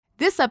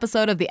This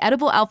episode of the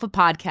Edible Alpha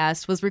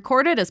podcast was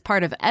recorded as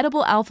part of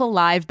Edible Alpha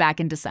Live back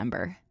in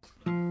December.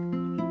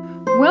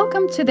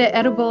 Welcome to the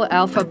Edible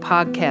Alpha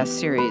podcast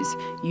series,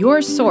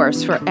 your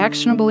source for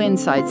actionable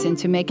insights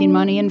into making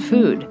money in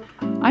food.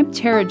 I'm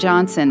Tara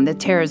Johnson, the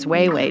Tara's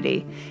Way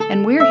Lady,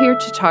 and we're here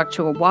to talk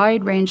to a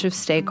wide range of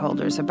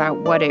stakeholders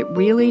about what it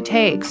really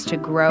takes to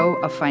grow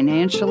a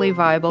financially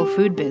viable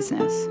food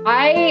business.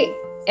 I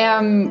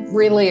am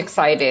really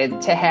excited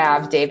to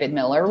have David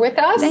Miller with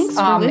us as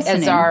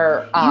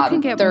our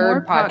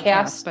third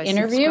podcast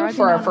interview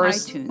for our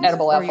first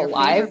Edible Alpha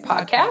Live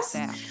podcast.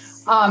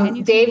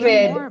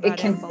 David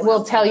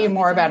will tell you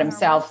more about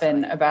himself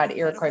and about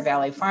Iroquois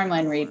Valley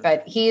Farmland REIT,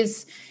 but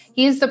he's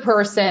the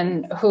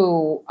person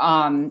who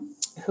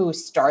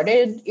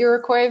started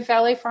Iroquois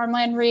Valley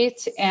Farmland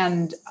REIT,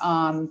 and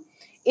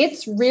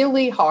it's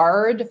really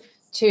hard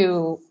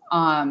to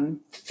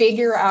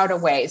figure out a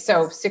way.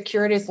 So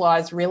securities law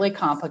is really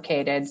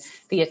complicated.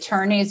 The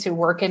attorneys who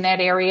work in that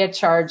area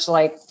charge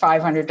like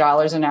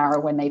 $500 an hour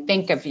when they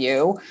think of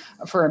you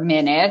for a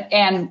minute,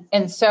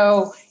 and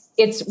so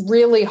it's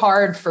really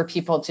hard for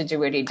people to do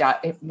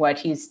what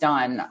he's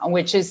done,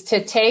 which is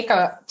to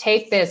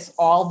take this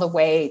all the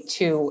way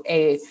to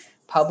a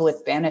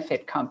public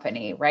benefit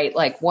company, right?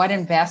 Like, what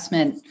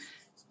investment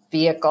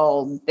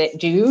vehicle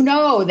do you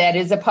know that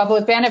is a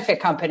public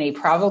benefit company?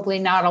 Probably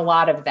not a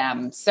lot of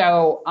them.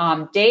 So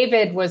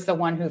David was the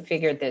one who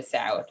figured this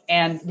out,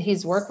 and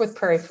he's worked with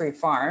Prairie Free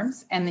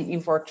Farms, and that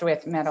you've worked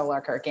with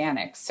Meadowlark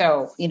Organics.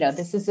 So,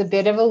 this is a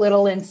bit of a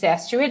little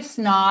incestuous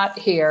knot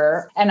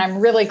here, and I'm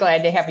really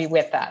glad to have you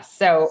with us.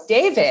 So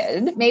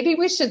David, maybe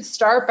we should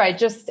start by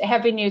just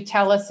having you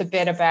tell us a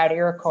bit about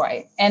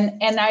Iroquois.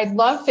 And I'd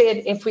love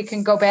it if we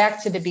can go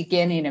back to the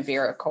beginning of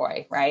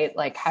Iroquois, right?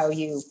 Like how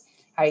you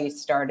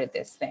started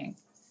this thing.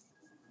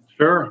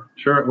 Sure.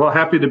 Well,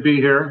 happy to be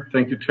here.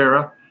 Thank you,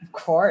 Tara. Of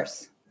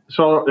course.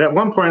 So at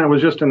one point, it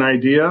was just an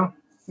idea.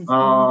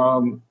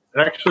 Mm-hmm.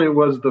 Actually, it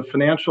was the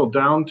financial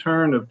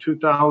downturn of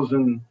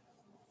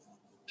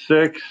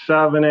 2006,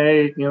 7, 8,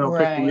 right.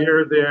 Pick the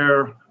year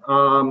there.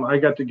 I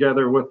got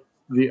together with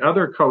the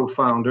other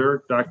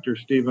co-founder, Dr.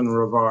 Stephen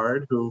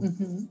Rivard,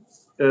 who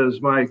is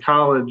my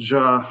college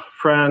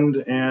friend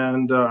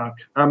and,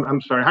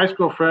 high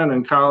school friend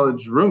and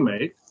college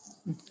roommate.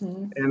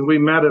 Mm-hmm. And we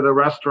met at a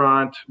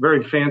restaurant,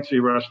 very fancy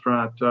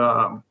restaurant.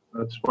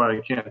 That's why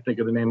I can't think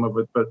of the name of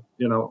it, but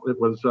it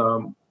was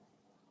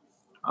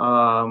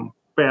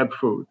bad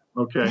food.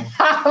 Okay.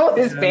 It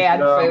was bad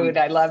food.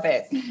 I love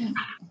it.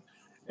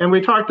 And we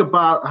talked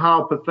about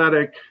how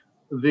pathetic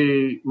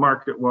the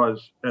market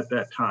was at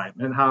that time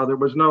and how there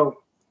was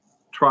no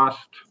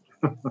trust.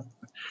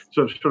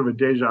 So it's sort of a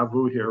deja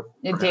vu here.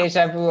 A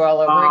deja vu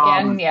all over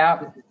again.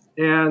 Yeah.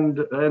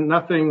 And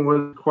nothing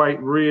was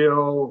quite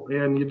real,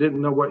 and you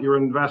didn't know what you were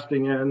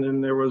investing in,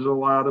 and there was a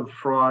lot of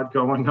fraud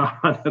going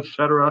on, et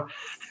cetera.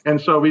 And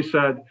so we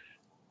said,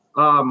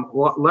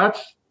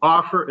 let's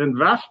offer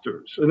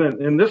investors.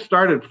 And this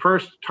started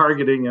first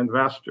targeting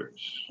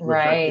investors, which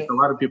I think a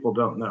lot of people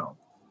don't know.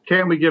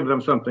 Can we give them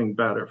something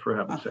better, for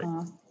heaven's sake?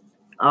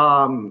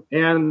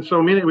 And so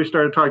immediately we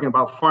started talking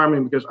about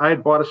farming, because I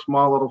had bought a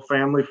small little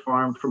family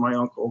farm for my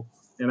uncle.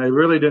 And I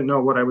really didn't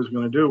know what I was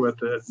going to do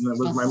with it. And it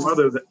was my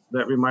mother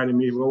that reminded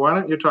me, well, why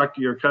don't you talk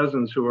to your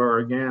cousins who are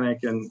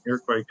organic in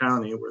Iroquois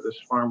County, where this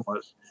farm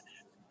was?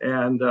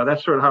 And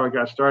that's sort of how it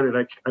got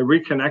started. I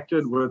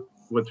reconnected with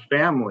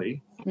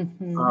family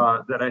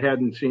that I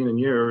hadn't seen in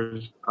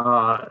years,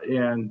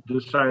 and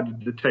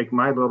decided to take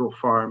my little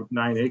farm,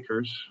 9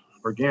 acres,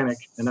 organic.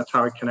 And that's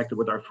how I connected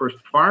with our first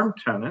farm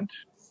tenant,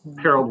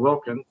 Harold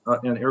Wilkin,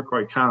 in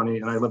Iroquois County.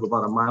 And I live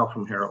about a mile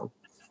from Harold.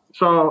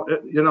 So,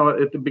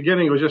 at the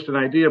beginning, it was just an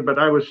idea, but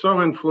I was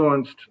so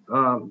influenced,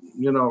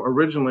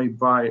 originally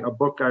by a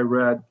book I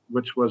read,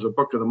 which was a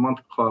Book of the Month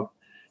Club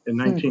in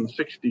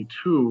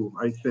 1962,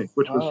 I think,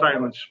 which was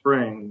Silent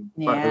Spring.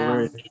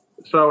 Yeah.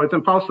 So it's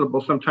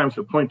impossible sometimes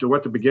to point to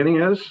what the beginning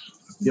is,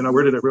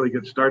 where did it really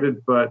get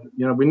started? But,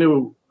 we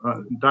knew,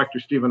 Dr.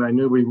 Steve and I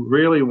knew we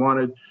really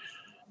wanted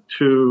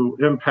to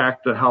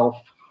impact the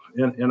health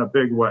in a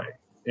big way.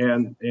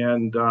 And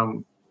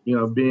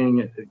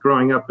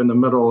growing up in the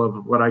middle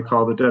of what I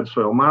call the dead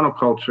soil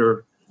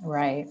monoculture,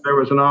 right, there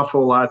was an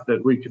awful lot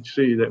that we could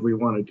see that we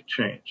wanted to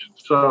change.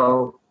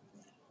 So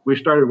we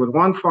started with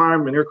one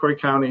farm in Iroquois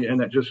County, and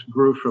it just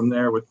grew from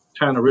there with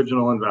 10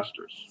 original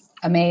investors.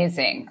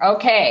 Amazing.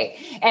 Okay.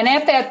 And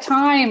at that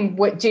time,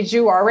 did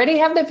you already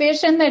have the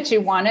vision that you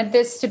wanted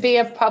this to be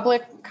a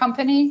public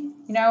company,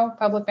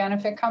 public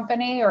benefit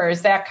company, or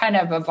is that kind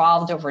of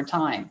evolved over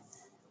time?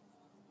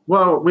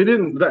 Well, we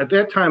didn't. At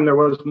that time, there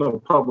was no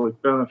public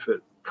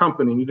benefit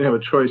company. You didn't have a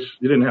choice.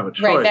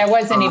 Right. That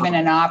wasn't even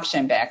an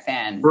option back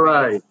then.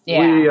 Right.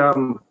 Yeah.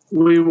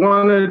 We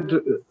wanted,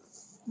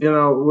 we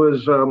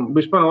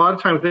spent a lot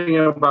of time thinking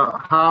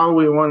about how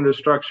we wanted to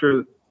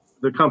structure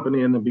the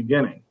company in the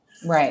beginning.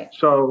 Right.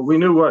 So we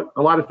knew it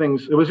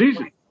was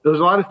easy. There's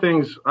a lot of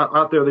things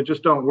out there that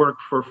just don't work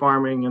for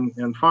farming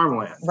and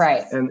farmland.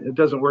 Right. And it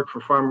doesn't work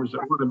for farmers that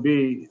want to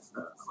be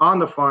on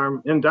the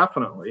farm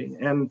indefinitely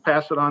and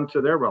pass it on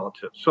to their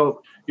relatives.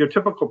 So your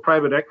typical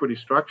private equity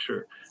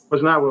structure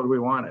was not what we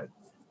wanted.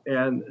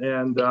 And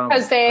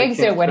because the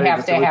exit would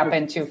have to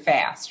happen too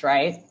fast,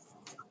 right?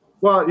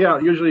 Well, yeah,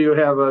 usually you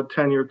have a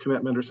 10-year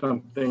commitment or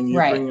something. You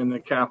bring in the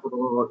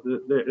capital.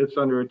 It's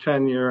under a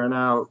 10-year and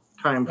out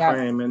time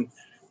frame.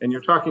 And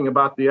you're talking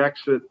about the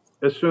exit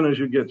as soon as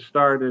you get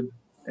started.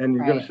 And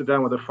you're going to sit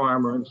down with a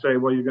farmer and say,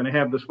 well, you're going to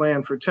have this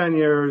land for 10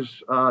 years.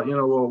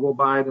 We'll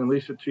buy it and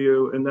lease it to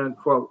you. And then,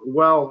 quote,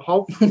 well,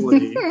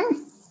 hopefully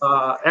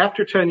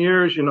after 10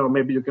 years,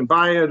 maybe you can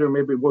buy it, or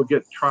maybe we'll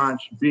get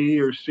tranche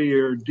B or C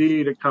or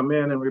D to come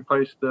in and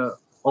replace the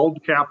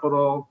old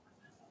capital.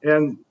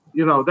 And,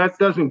 that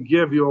doesn't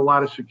give you a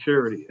lot of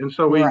security. And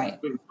so we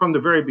from the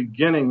very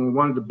beginning, we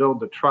wanted to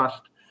build the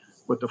trust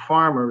with the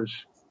farmers.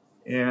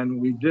 And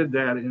we did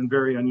that in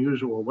very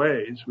unusual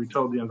ways. We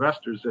told the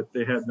investors that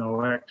they had no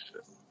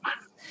exit.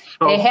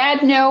 They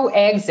had no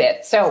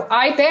exit. So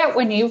I bet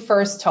when you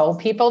first told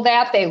people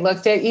that, they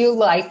looked at you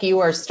like you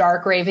were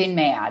stark raving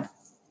mad.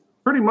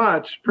 Pretty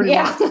much. But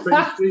you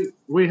see,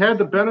 we had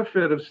the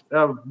benefit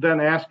of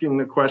then asking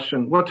the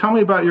question, well, tell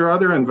me about your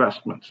other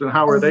investments and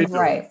how are they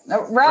doing?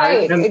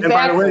 Right. And, exactly. And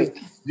by the way,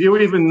 do you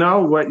even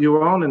know what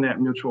you own in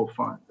that mutual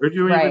fund? Or do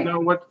you even know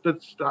what the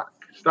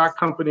stock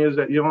company is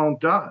that you own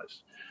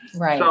does?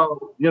 Right.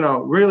 So,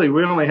 really,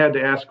 we only had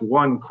to ask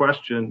one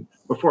question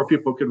before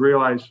people could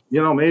realize,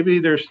 maybe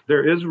there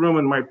is room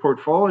in my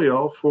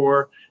portfolio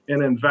for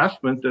an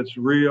investment that's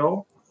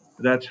real,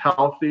 that's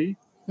healthy,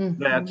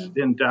 that's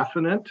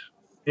indefinite,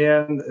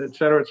 and et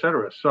cetera, et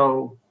cetera.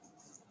 So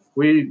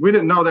we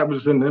didn't know that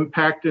was an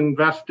impact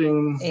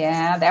investing.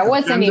 Yeah, that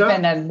wasn't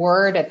even a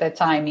word at the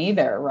time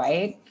either,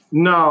 right?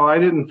 No, I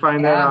didn't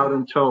find that out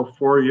until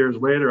 4 years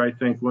later, I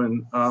think,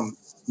 when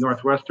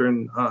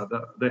Northwestern,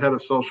 the head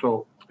of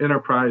social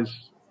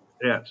enterprise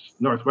at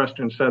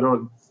Northwestern said,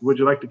 oh, would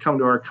you like to come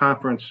to our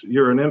conference?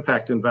 You're an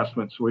impact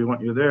investment, so we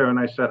want you there. And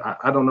I said,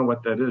 I don't know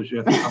what that is. You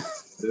have to tell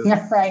me what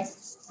it is. Right.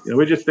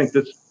 We just think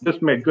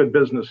this made good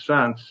business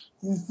sense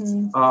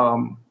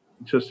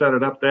to set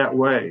it up that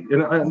way.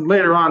 And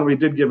later on, we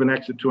did give an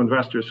exit to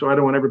investors, so I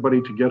don't want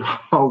everybody to get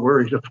all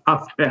worried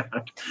about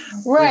that.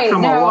 Right. We've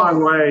come a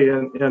long way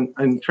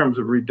in terms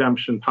of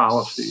redemption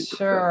policies.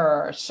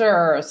 Sure.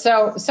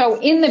 So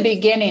in the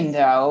beginning,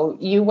 though,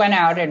 you went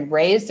out and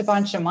raised a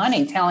bunch of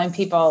money telling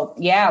people,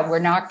 we're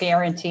not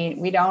guaranteed.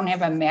 We don't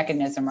have a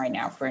mechanism right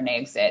now for an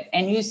exit.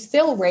 And you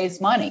still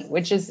raised money,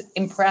 which is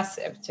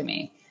impressive to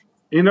me.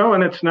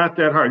 And it's not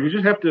that hard. You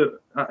just have to,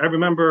 I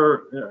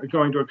remember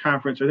going to a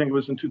conference, I think it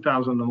was in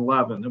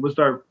 2011. It was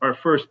our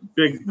first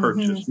big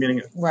purchase,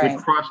 meaning we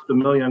crossed the $1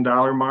 million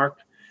mark,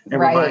 and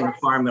we're buying a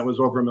farm that was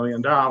over $1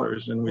 million.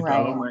 And we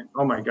thought,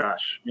 oh my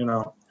gosh,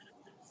 now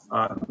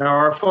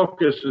our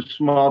focus is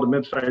small to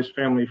mid-sized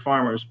family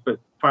farmers, but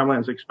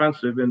farmland's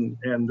expensive.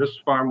 And this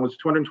farm was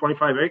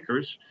 225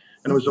 acres,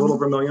 and it was a little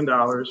over $1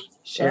 million.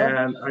 Sure.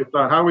 And I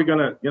thought, how are we going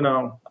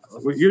to,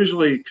 we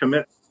usually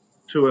commit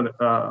to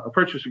a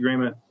purchase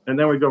agreement, and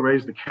then we go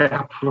raise the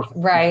capital.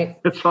 Right.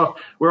 So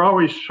we're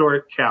always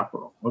short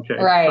capital. Okay.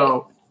 Right.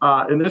 So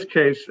in this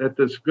case, at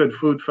this Good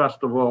Food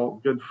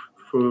Festival, Good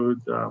Food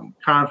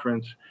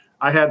conference,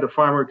 I had the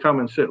farmer come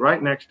and sit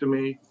right next to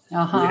me. We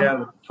had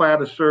a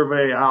plat of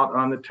survey out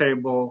on the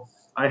table.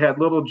 I had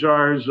little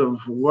jars of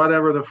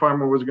whatever the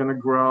farmer was going to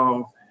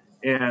grow,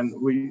 and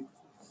we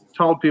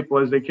told people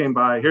as they came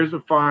by, here's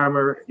the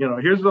farmer,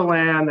 here's the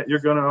land that you're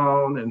going to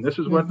own, and this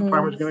is what the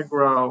farmer's going to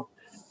grow.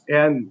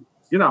 And,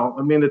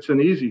 it's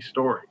an easy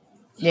story.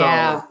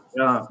 So,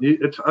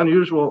 it's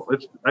unusual.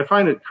 I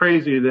find it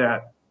crazy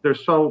that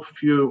there's so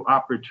few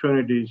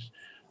opportunities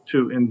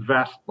to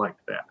invest like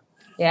that.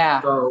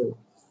 Yeah. So,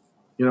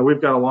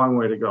 we've got a long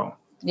way to go.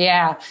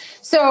 Yeah.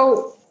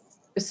 So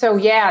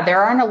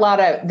there aren't a lot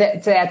of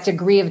that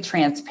degree of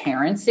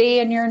transparency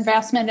in your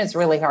investment is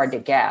really hard to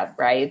get,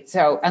 right?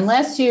 So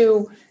unless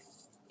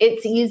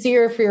it's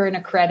easier if you're an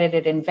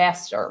accredited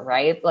investor,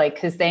 right? Like,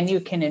 because then you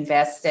can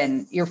invest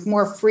you're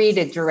more free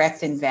to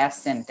direct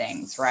invest in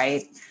things,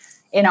 right?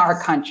 In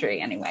our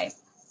country, anyway.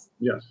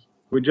 Yes.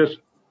 We just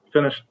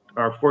finished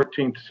our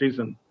 14th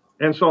season.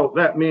 And so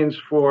that means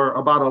for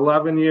about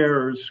 11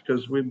 years,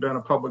 because we've been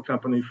a public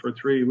company for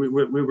 3, we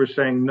were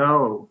saying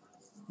no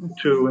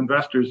to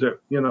investors that,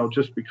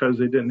 just because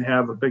they didn't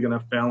have a big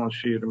enough balance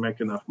sheet or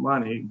make enough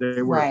money,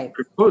 they were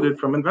precluded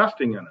from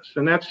investing in us.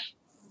 And that's,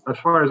 as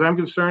far as I'm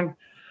concerned,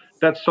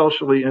 that's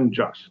socially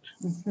unjust.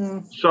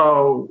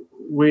 So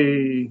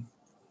we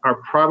are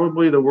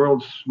probably the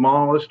world's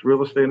smallest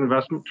real estate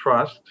investment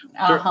trust.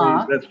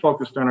 Certainly that's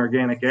focused on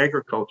organic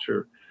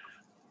agriculture,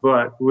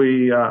 but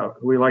we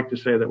like to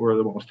say that we're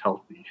the most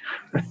healthy.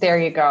 There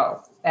you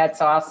go.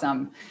 That's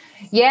awesome.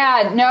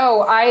 Yeah,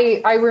 no,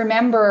 I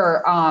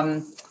remember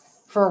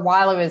for a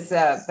while it was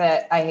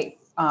that I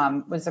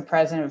was the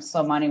president of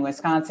Slow Money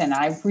Wisconsin.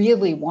 I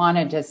really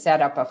wanted to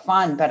set up a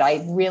fund, but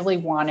I really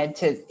wanted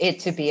it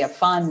to be a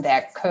fund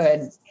that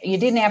you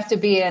didn't have to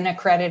be an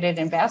accredited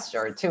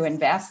investor to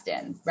invest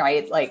in,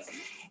 right? Like,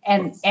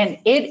 And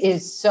it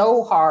is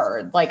so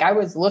hard. Like I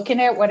was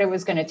looking at what it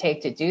was going to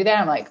take to do that.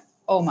 I'm like,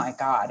 oh my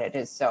God, it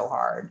is so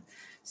hard.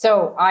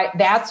 So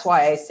that's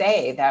why I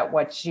say that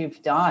what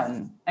you've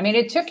done, I mean,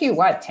 it took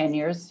you 10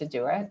 years to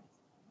do it?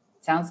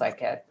 Sounds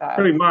like it.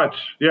 Pretty much.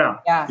 Yeah.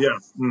 Yeah. Yeah.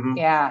 Mm-hmm.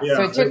 Yeah.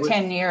 So it took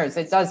 10 years.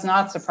 It does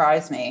not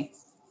surprise me.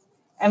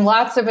 And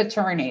lots of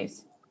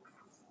attorneys.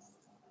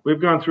 We've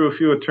gone through a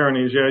few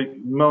attorneys. Yeah.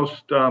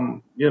 Most,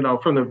 from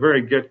the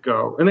very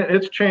get-go, and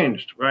it's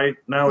changed, right?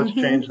 Now it's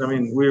changed. I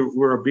mean,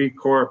 we're a B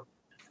Corp,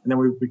 and then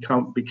we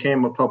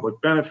became a public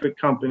benefit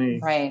company.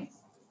 Right.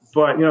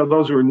 But,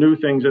 those were new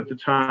things at the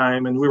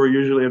time, and we were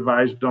usually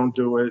advised, don't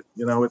do it.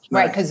 It's not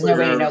right, because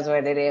nobody knows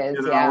what it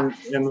is.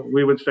 And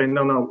we would say,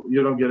 no,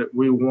 you don't get it.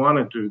 We want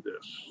to do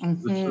this.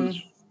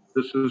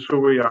 This is who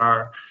we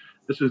are.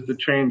 This is the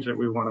change that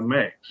we want to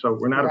make. So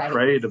we're not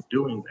afraid of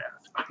doing that.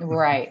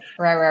 Right.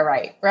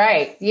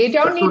 You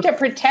don't need to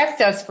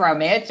protect us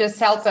from it. Just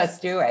help us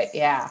do it.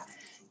 Yeah.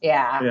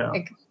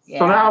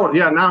 So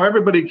now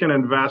everybody can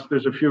invest.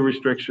 There's a few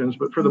restrictions,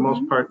 but for the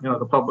most part,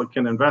 the public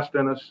can invest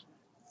in us.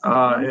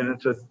 And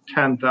it's a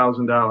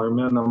 $10,000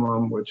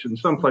 minimum, which in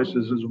some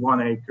places is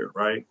 1 acre,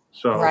 right?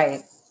 So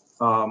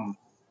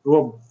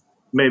we'll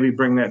maybe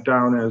bring that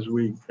down as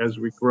we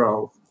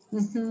grow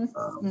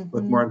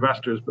with more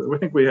investors. But we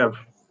think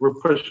we're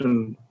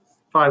pushing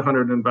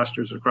 500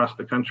 investors across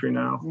the country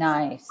now.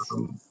 Nice.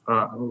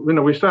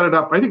 We set it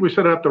up. I think we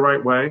set it up the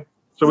right way,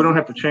 so we don't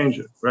have to change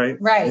it, right?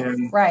 Right.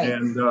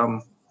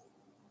 And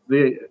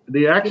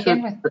the exit.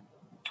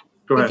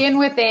 Begin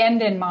with the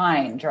end in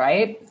mind,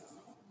 right?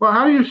 Well,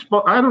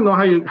 I don't know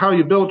how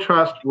you build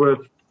trust with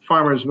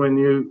farmers when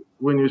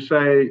you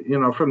say,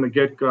 from the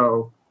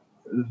get-go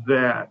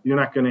that you're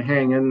not going to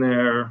hang in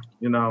there,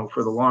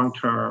 for the long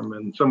term,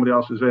 and somebody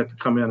else is there to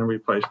come in and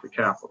replace the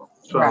capital.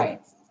 So,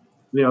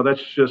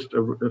 that's just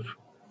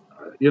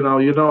you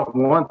don't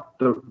want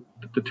to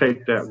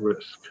take that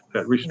risk,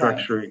 that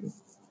restructuring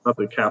of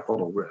the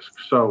capital risk.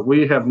 So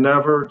we have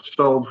never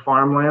sold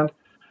farmland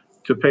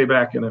to pay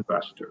back an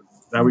investor.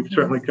 Now, we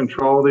certainly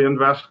control the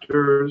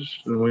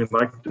investors, and we'd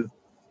like to,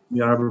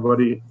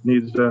 everybody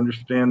needs to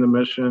understand the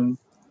mission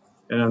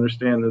and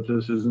understand that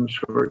this isn't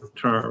short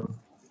term.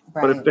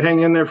 Right. But if they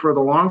hang in there for the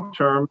long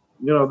term,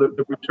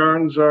 the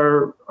returns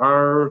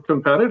are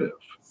competitive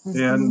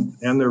and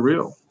they're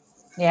real.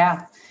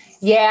 Yeah.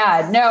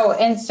 No.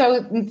 And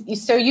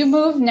so you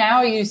move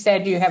now, you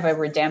said you have a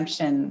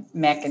redemption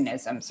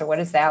mechanism. So what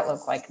does that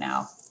look like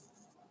now?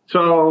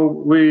 So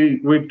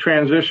we've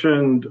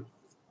transitioned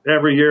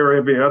every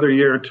other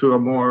year to a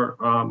more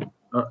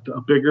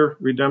a bigger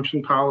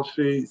redemption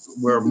policy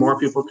where more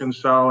people can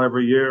sell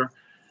every year.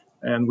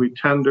 And we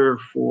tendered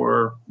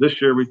for I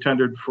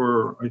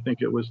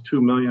think it was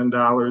 $2 million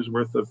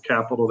worth of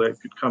capital that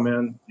could come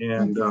in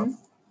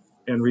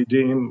and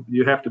redeem.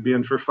 You have to be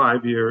in for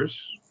 5 years.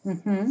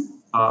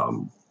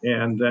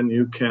 And then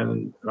you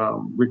can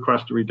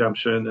request a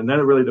redemption. And then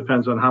it really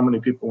depends on how many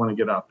people want to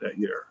get out that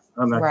year.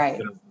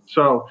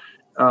 So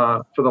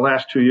for the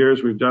last 2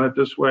 years, we've done it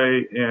this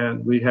way,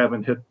 and we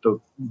haven't hit the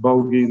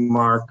bogey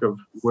mark of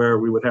where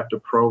we would have to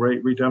prorate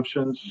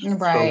redemptions.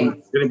 Right.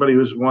 So anybody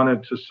who's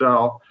wanted to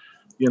sell,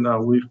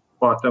 we've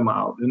bought them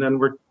out, and then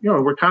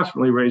we're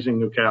constantly raising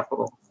new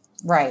capital.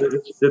 Right.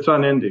 It's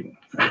unending.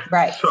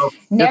 Right. So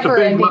never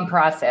ending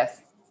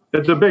process.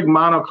 It's a big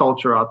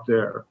monoculture out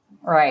there.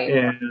 Right.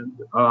 And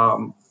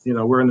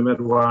we're in the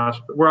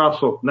Midwest, but we're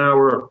also now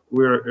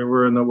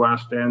we're in the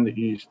West and the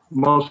East,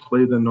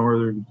 mostly the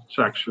northern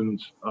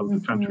sections of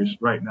the country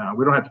right now.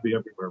 We don't have to be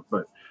everywhere,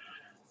 but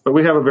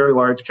we have a very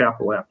large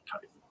capital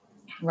appetite.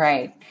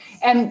 Right.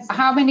 And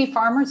how many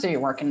farmers are you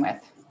working with?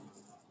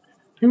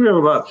 I think we have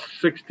about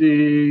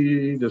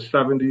 60 to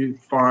 70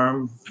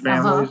 farm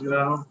families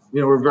now.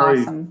 We're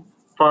very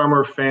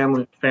farmer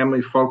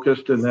family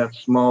focused in that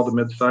small to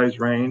mid-size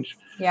range.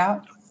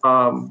 Yeah.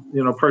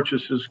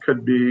 Purchases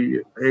could be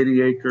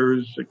 80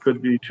 acres. It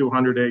could be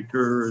 200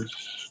 acres.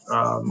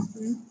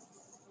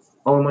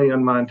 Only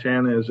in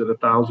Montana is it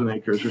 1,000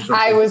 acres or something.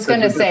 I was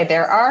going to say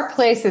there are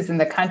places in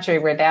the country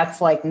where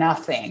that's like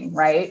nothing,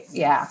 right?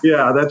 Yeah.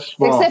 Yeah, that's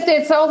small. Except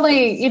it's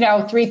only,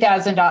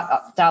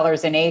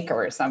 $3,000 an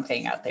acre or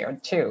something out there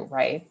too,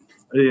 right?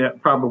 Yeah,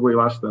 probably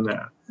less than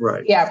that.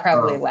 Right. Yeah,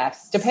 probably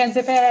less. Depends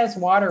if it has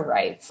water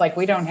rights. Like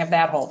we don't have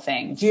that whole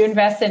thing. Do you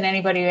invest in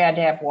anybody who had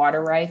to have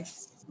water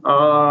rights?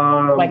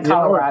 Like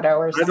Colorado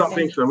or something? I don't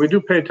think so. We do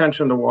pay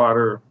attention to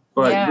water,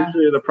 but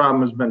usually the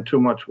problem has been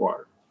too much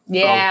water.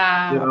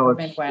 Yeah, so,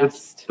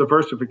 Midwest. It's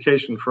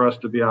diversification for us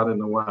to be out in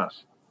the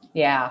West.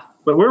 Yeah.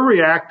 But we're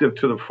reactive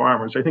to the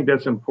farmers. I think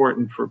that's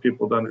important for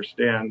people to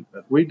understand.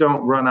 That we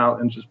don't run out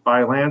and just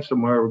buy land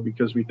somewhere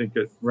because we think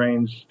it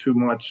rains too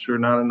much or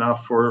not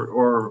enough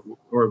or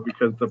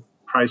because the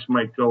price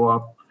might go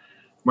up,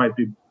 might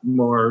be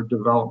more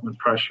development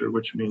pressure,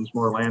 which means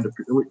more land.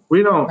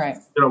 We don't,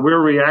 we're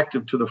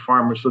reactive to the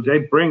farmers. So they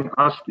bring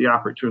us the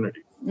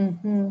opportunity.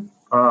 And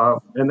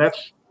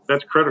that's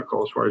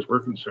critical as far as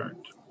we're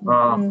concerned.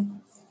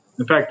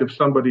 In fact, if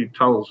somebody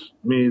tells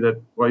me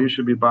that, well, you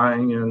should be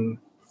buying in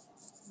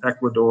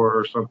Ecuador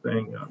or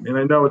something. I mean,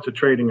 I know it's a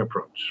trading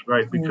approach,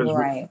 right? Because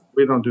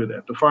we don't do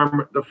that.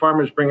 The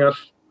farmers bring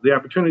us the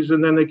opportunities,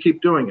 and then they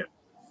keep doing it.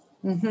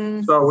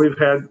 Mm-hmm. So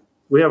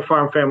we have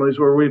farm families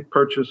where we've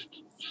purchased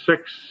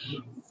 6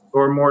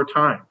 or more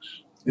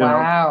times.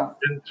 Wow!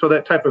 And so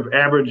that type of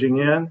averaging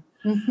in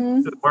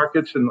to the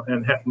markets and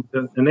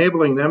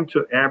enabling them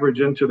to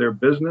average into their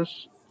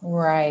business,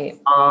 right?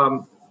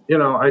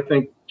 I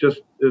think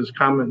just is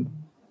common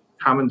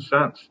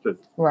sense to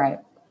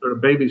sort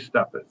of baby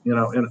step it,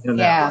 in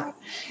that way.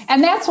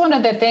 And that's one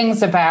of the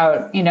things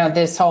about,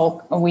 this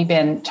whole, we've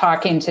been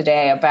talking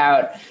today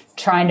about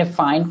trying to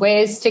find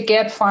ways to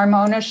get farm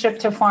ownership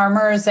to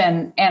farmers.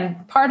 And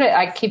part of,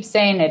 I keep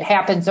saying it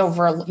happens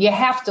you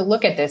have to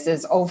look at this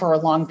as over a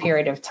long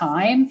period of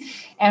time.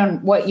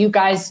 And what you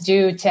guys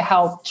do to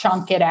help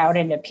chunk it out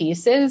into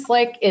pieces,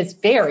 is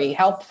very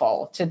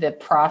helpful to the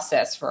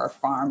process for a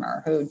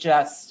farmer who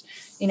just,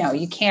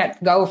 you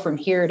can't go from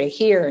here to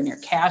here in your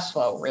cash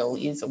flow real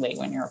easily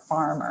when you're a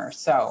farmer.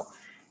 So,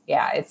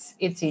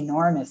 it's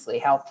enormously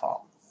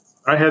helpful.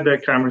 I had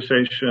that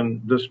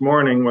conversation this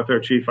morning with our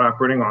chief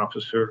operating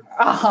officer.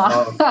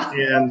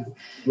 And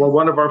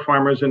one of our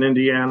farmers in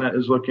Indiana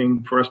is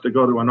looking for us to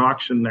go to an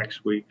auction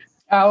next week.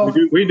 Oh,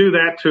 we do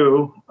that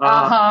too,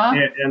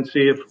 and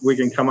see if we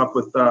can come up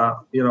with a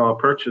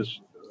purchase.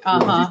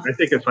 I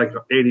think it's like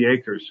 80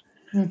 acres.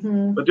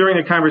 Mm-hmm. But during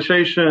the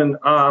conversation,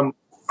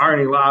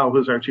 Arnie Lau,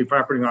 who's our chief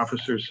operating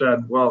officer,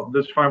 said, "Well,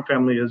 this farm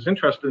family is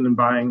interested in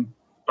buying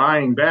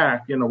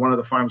back, one of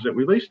the farms that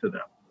we leased to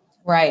them."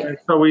 Right. And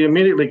so we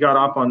immediately got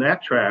off on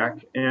that track.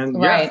 And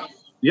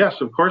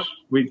yes, of course,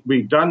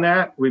 we've done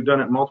that. We've done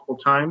it multiple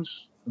times.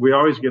 We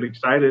always get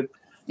excited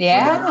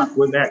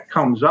when that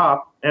comes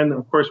up. And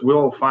of course,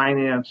 we'll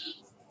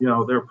finance,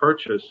 their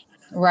purchase.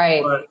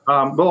 Right. But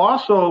we'll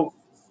also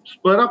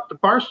split up the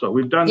parcel.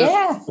 We've done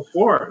this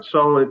before.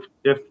 So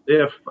if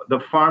the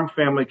farm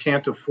family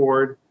can't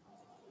afford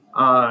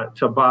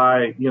to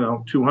buy,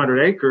 200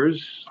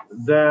 acres,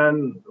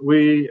 then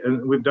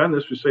we've done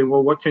this. We say,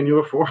 well, what can you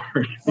afford?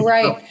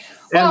 Right.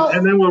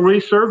 And then we'll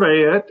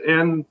resurvey it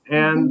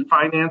and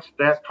finance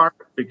that part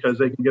because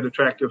they can get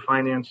attractive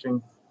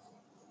financing,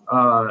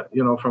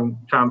 from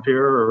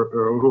Compeer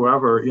or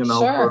whoever,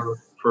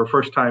 for a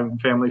first-time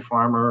family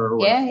farmer or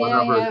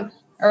whatever.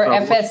 Or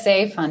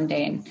FSA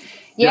funding.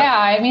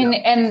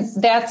 And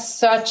that's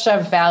such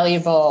a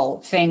valuable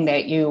thing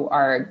that you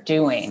are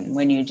doing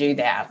when you do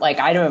that.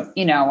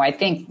 I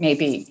think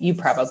maybe you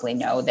probably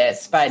know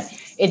this, but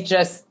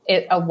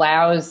it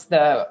allows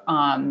the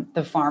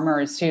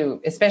farmers who,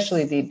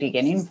 especially the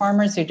beginning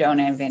farmers who don't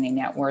have any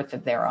net worth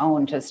of their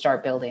own, to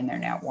start building their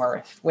net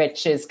worth,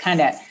 which is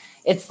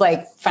it's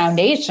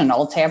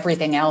foundational to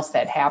everything else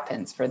that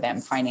happens for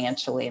them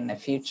financially in the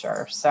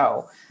future.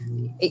 So,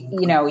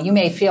 you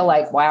may feel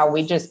like, wow,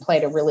 we just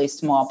played a really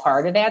small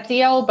part of that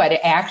deal, but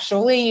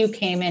actually you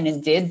came in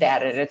and did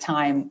that at a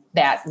time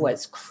that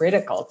was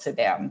critical to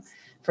them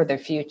for the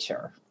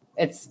future.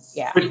 We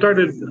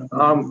started,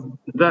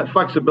 that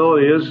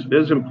flexibility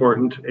is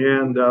important.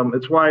 And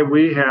it's why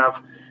we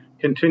have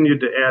continued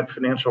to add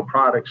financial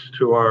products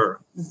to our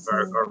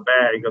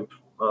bag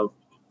of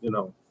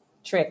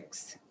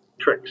tricks.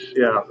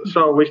 Yeah.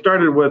 So we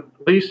started with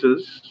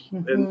leases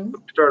and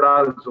started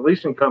out as a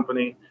leasing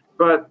company.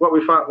 But what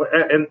we found,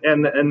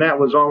 and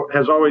that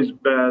has always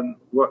been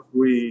what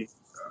we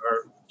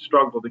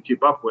struggled to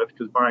keep up with,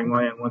 because buying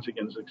land once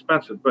again is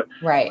expensive. But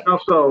we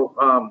also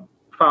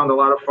found a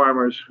lot of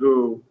farmers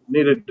who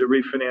needed to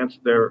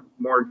refinance their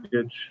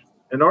mortgage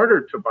in order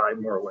to buy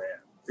more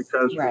land,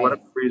 because for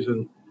whatever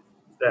reason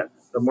that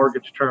the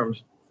mortgage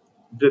terms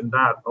did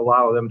not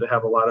allow them to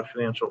have a lot of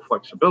financial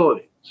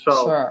flexibility.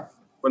 So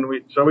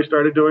we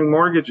started doing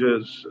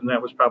mortgages, and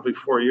that was probably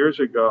 4 years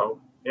ago.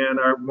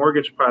 And our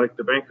mortgage product,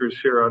 the bankers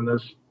here on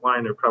this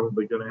line are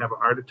probably going to have a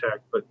heart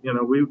attack. But,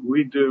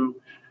 we do,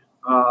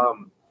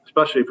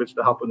 especially if it's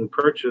to help a new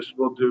purchase,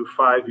 we'll do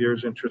 5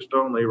 years interest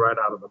only right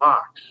out of the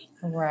box.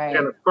 Right.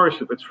 And of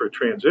course, if it's for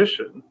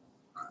transition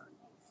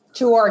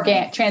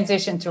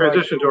transition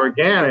to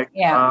organic,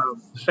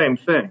 same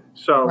thing.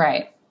 So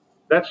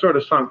that sort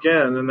of sunk in.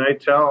 And I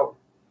tell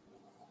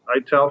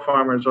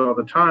farmers all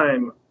the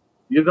time,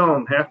 you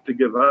don't have to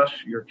give us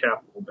your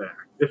capital back.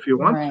 If you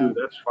want to,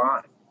 that's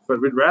fine. But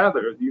we'd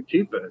rather you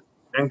keep it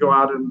and go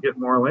out and get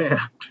more land.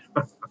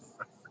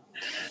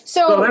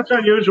 So that's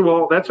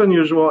unusual. But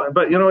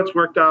it's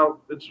worked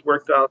out. It's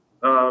worked out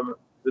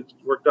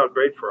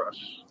great for us.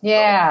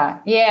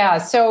 Yeah.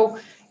 So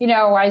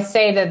I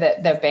say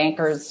to the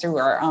bankers who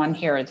are on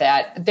here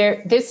that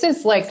this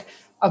is like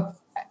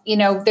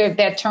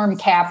that term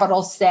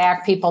capital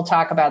stack. People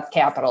talk about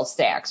capital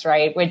stacks,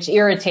 right? Which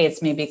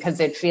irritates me because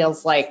it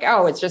feels like,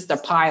 it's just a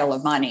pile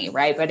of money,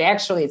 right? But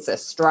actually it's a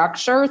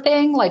structure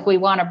thing. Like, we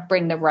want to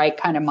bring the right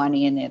kind of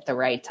money in at the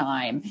right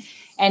time.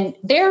 And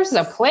there's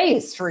a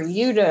place for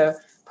you to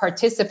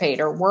participate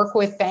or work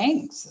with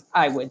banks,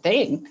 I would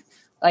think,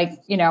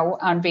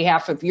 on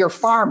behalf of your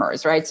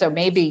farmers, right? So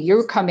maybe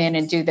you come in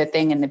and do the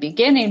thing in the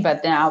beginning,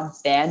 but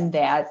then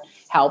that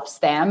helps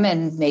them,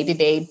 and maybe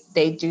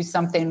they do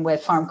something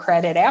with Farm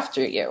Credit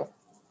after you.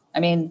 I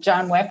mean,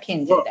 John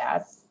Webkin did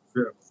that.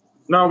 Yeah.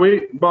 No,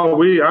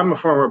 I'm a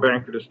former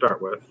banker to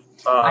start with.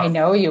 I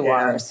know you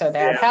are, so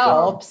that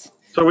helps.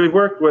 So we've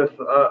worked with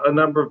a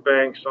number of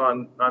banks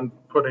on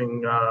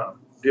putting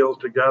deals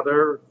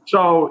together.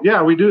 So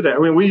yeah, we do that. I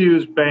mean, we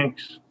use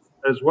banks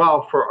as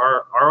well for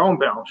our own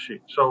balance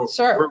sheet. So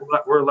sure.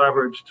 we're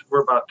leveraged.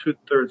 We're about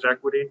 2/3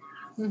 equity,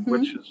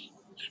 which is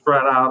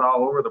spread out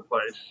all over the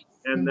place.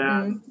 And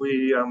then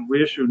we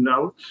issue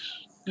notes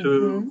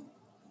to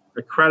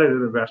accredited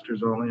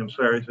investors only. I'm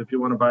sorry. So if you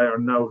want to buy our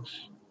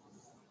notes,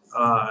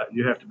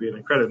 you have to be an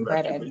accredited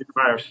investor. But you can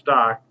buy our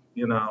stock,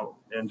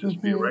 and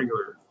just be a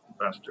regular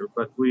investor.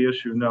 But we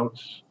issue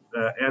notes,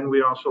 and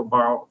we also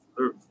borrow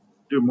or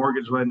do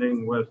mortgage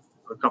lending with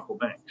a couple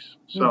banks.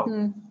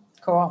 So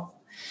cool.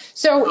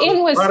 So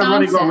in Wisconsin, a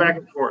lot of money going back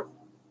and forth.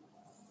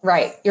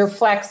 Right. You're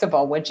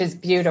flexible, which is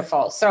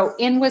beautiful. So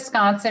in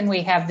Wisconsin,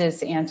 we have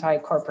this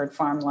anti-corporate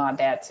farm law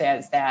that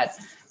says that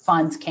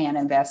funds can't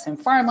invest in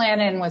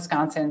farmland in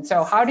Wisconsin.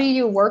 So how do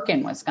you work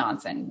in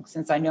Wisconsin,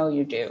 since I know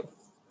you do?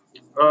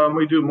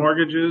 We do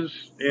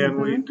mortgages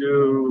and we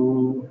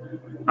do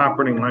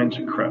operating lines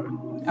of credit.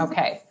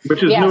 Okay.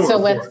 Which is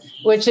new.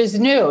 Which is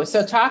new.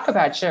 So talk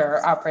about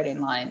your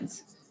operating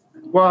lines.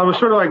 Well, it was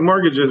sort of like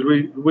mortgages.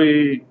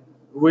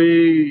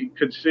 We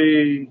could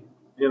see,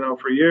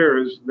 for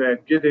years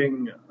that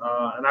getting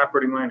an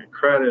operating line of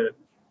credit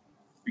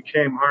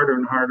became harder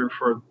and harder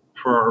for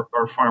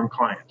our farm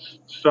clients.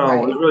 So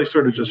it was really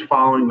sort of just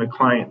following the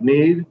client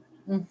need.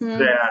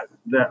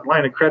 That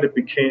line of credit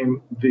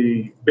became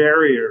the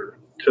barrier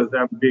to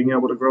them being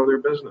able to grow their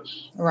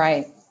business.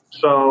 Right.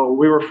 So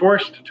we were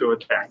forced to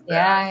attack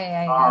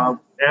that. Yeah.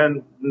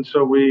 And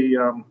so we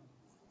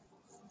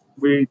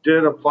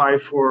did apply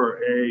for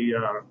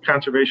a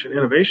conservation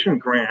innovation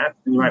grant.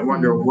 And you might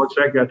wonder, what's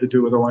that got to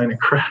do with a line of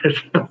credit?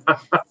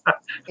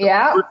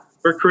 Yeah.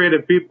 We're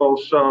creative people,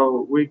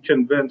 so we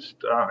convinced,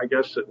 I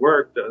guess it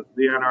worked, the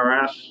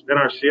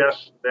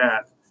NRCS, that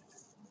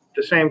at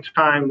the same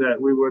time that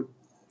we would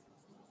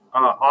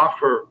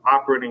offer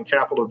operating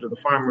capital to the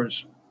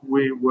farmers,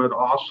 we would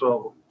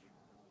also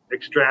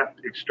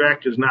extract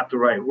is not the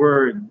right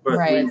word, but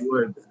we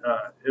would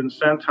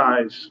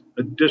incentivize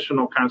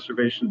additional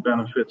conservation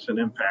benefits and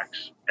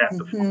impacts at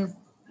the farm.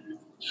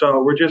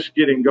 So we're just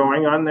getting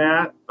going on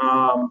that.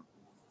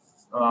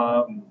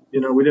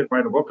 We didn't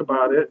write a book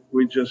about it.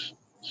 We just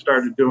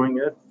started doing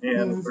it,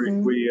 and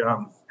we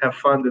have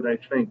funded, I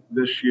think,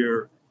 this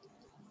year.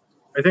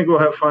 I think we'll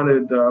have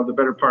funded the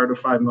better part of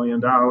 $5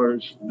 million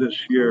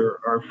this year,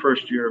 our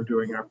first year of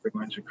doing operating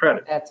lines of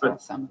credit. That's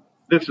awesome.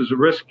 This is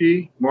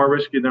more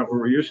risky than what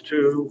we're used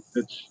to.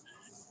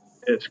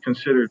 It's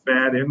considered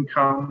bad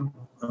income.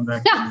 I'm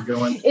not going to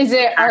go into Is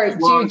it?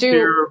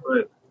 Here,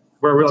 but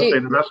we're a real estate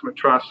investment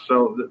trust,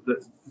 so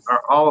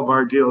all of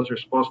our deals are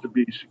supposed to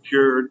be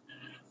secured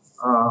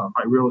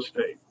by real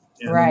estate.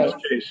 And in this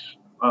case,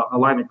 a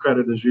line of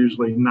credit is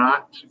usually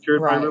not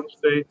secured by real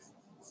estate.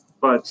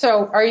 But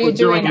so are you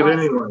doing it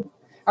anyway?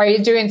 Are you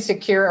doing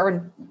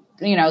secure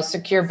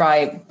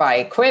by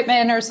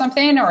equipment or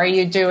something, or are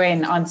you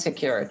doing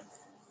unsecured?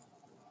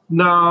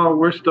 No,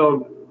 we'll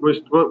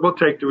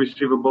take the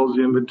receivables,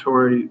 the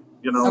inventory,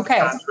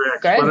 contracts,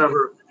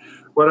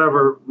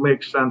 whatever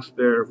makes sense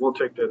there. We'll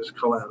take that as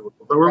collateral.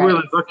 But we're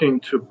really looking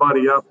to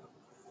buddy up,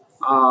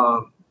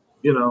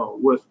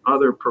 with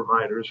other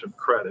providers of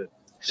credit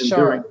in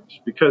doing this,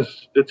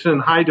 because it's in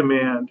high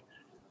demand,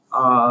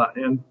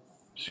 and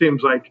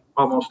seems like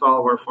almost all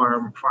of our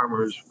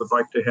farmers would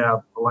like to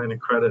have a line of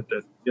credit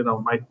that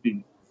might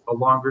be a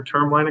longer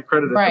term line of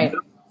credit. Right.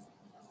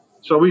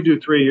 So we do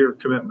 3-year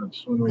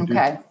commitments when we do.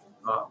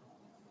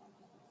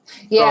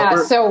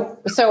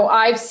 So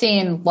I've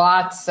seen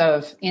lots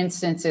of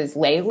instances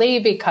lately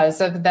because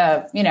of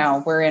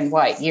we're in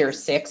year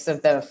 6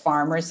 of the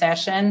farm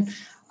recession.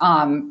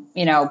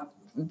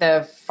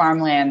 The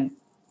farmland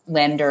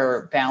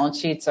lender balance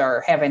sheets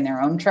are having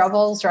their own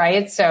troubles,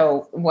 right?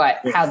 So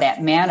how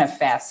that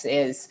manifests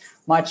is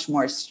much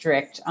more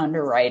strict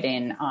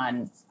underwriting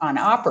on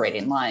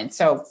operating lines.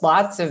 So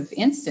lots of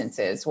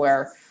instances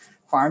where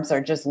farms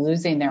are just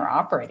losing their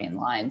operating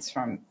lines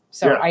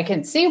I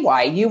can see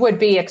why you would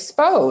be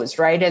exposed,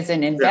 right, as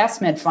an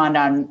investment fund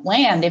on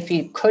land if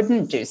you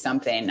couldn't do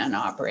something on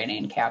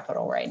operating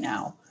capital right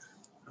now.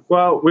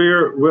 Well,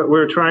 what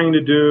we're trying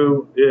to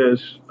do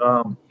is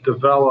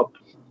develop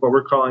what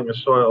we're calling a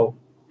soil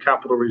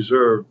capital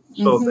reserve,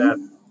 so that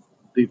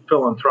the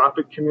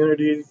philanthropic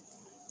community,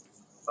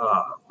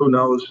 who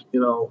knows,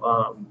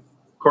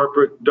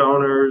 corporate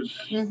donors,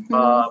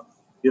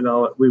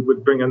 we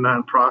would bring a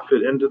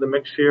nonprofit into the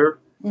mix here,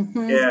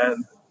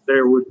 and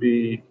there would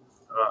be,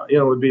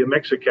 it would be a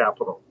mix of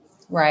capital.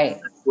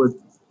 Right. That would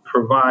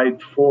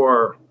provide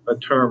for a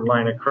term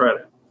line of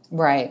credit.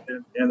 Right.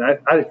 And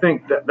I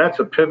think that's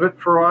a pivot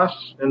for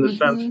us in the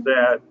sense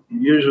that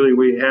usually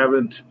we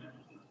haven't,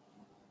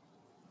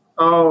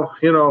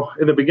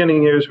 in the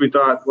beginning years we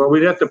thought, well,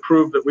 we'd have to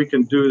prove that we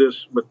can do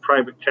this with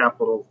private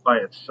capital by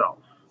itself.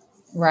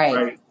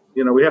 Right.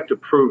 we have to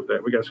prove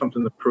that. We got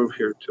something to prove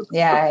here to the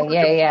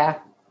Yeah.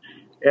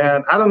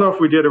 And I don't know if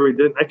we did or we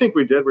didn't. I think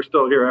we did. We're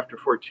still here after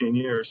 14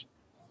 years.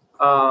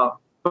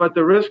 But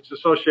the risks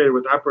associated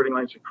with operating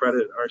lines of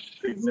credit are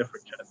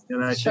significant.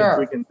 And I think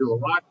we can do a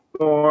lot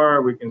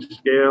more. We can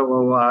scale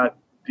a lot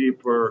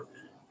deeper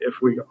if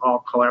we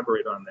all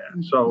collaborate on that.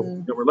 Mm-hmm.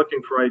 So we're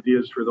looking for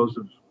ideas for those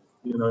of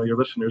your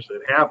listeners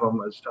that have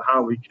them as to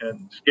how we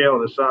can scale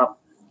this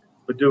up,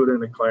 but do it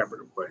in a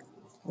collaborative way.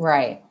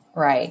 Right.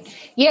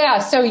 Yeah.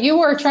 So you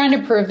were trying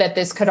to prove that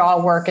this could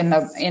all work in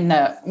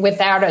the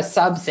without a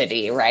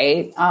subsidy,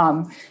 right?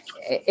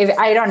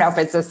 I don't know if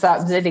it's a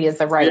subsidy is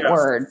the right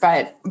word,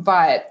 but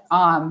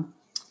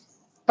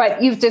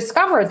you've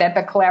discovered that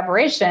the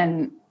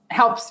collaboration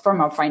helps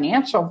from a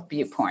financial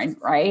viewpoint,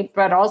 right?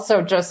 But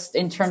also just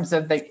in terms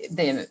of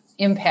the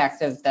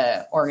impact of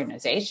the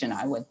organization,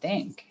 I would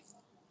think.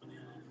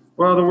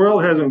 Well, the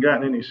world hasn't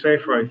gotten any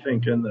safer, I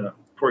think, in the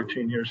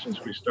 14 years since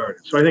we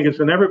started. So I think it's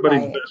in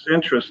everybody's best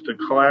interest to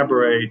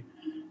collaborate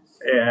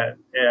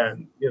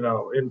and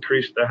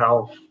increase the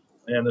health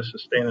and the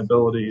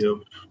sustainability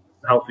of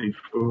healthy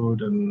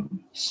food and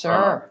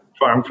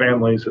farm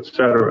families, et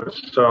cetera.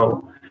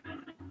 So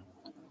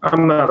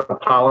I'm not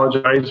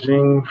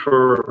apologizing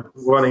for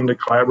wanting to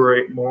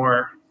collaborate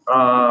more.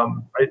 I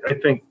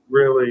think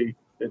really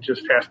it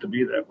just has to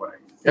be that way.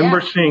 And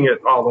we're seeing it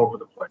all over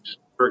the place.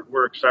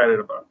 We're excited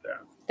about that.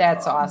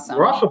 That's awesome.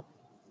 We're also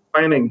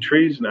planting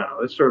trees now.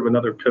 It's sort of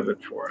another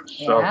pivot for us.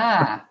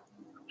 Yeah. So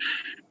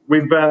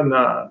we've been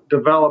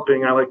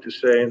developing, I like to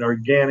say, an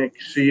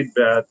organic seed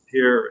bed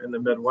here in the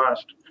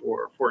Midwest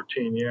for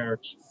 14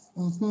 years.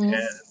 Mm-hmm.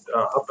 And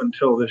up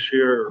until this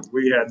year,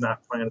 we had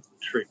not planted a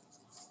tree.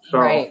 So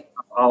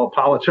I'll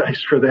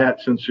apologize for that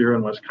since you're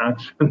in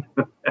Wisconsin.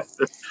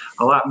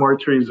 A lot more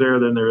trees there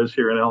than there is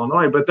here in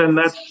Illinois. But then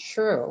that's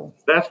true.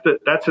 That's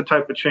the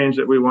type of change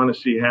that we want to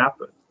see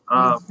happen.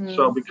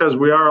 So because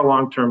we are a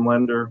long-term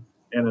lender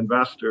and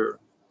investor,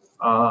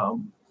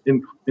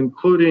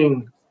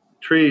 including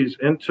trees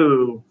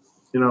into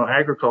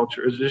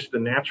agriculture is just the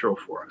natural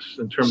for us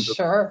in terms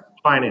of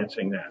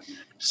financing that.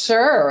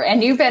 Sure.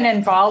 And you've been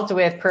involved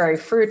with Prairie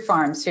Fruit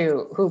Farms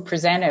who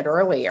presented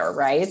earlier,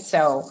 right?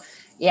 So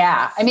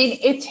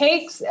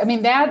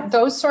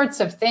those sorts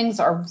of things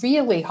are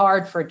really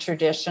hard for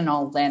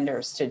traditional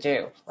lenders to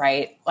do,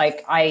 right?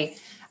 Like I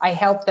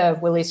helped the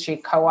Willie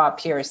Street Co-op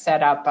here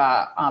set up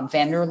a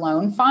vendor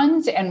loan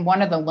fund, and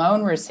one of the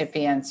loan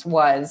recipients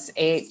was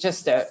a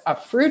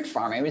fruit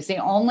farm. It was the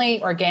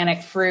only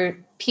organic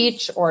fruit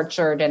peach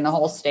orchard in the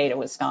whole state of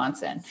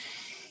Wisconsin.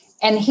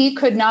 And he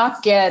could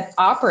not get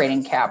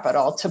operating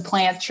capital to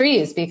plant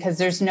trees because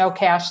there's no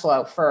cash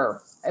flow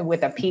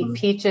with a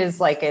peaches,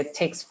 like it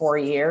takes 4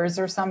 years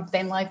or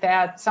something like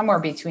that, somewhere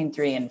between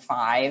 3 and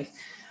 5.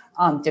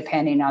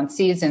 Depending on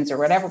seasons or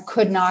whatever,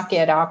 could not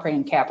get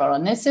operating capital.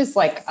 And this is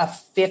like a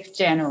 5th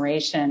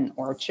generation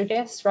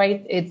orchardist,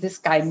 right? This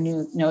guy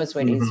knows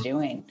what he's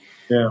doing.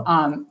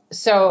 Yeah.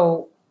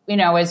 So,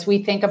 as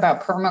we think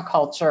about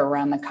permaculture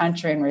around the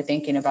country and we're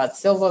thinking about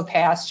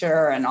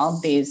silvopasture and all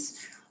these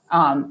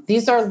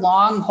are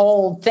long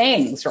hold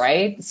things,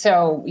 right?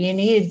 So you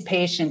need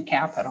patient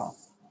capital.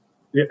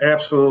 Yeah,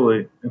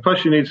 absolutely. And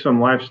plus you need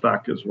some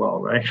livestock as well,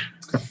 right?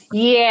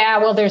 Yeah,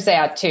 well, there's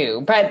that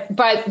too. But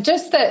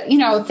just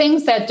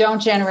things that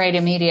don't generate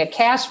immediate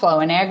cash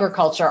flow in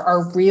agriculture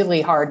are really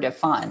hard to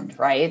fund,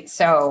 right?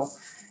 So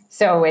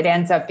it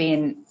ends up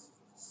being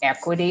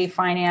equity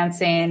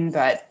financing,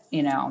 but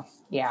And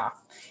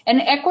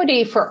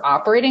equity for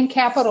operating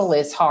capital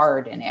is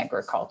hard in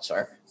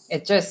agriculture. There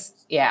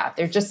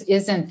just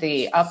isn't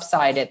the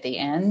upside at the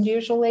end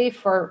usually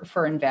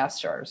for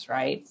investors,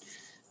 right?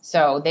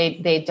 So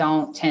they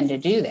don't tend to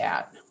do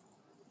that.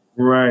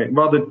 Right.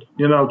 Well,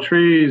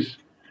 trees,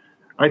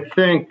 I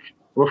think,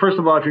 first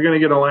of all, if you're going to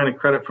get a line of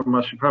credit from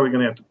us, you're probably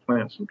going to have to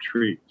plant some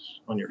trees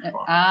on your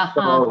farm.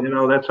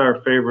 So, that's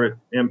our favorite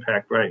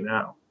impact right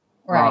now.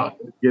 Right.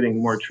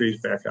 Getting more trees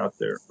back out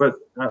there. But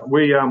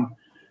we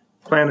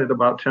planted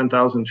about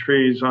 10,000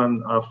 trees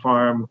on a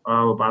farm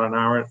about an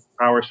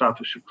hour south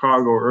of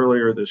Chicago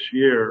earlier this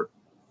year.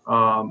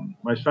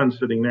 My son's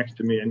sitting next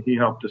to me, and he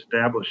helped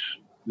establish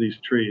these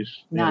trees.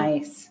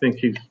 Nice. I think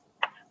he's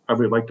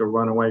probably like to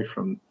run away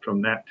from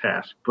that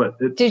task. But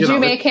did you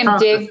make him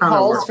dig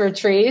holes for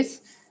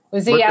trees?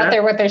 Was he out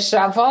there with a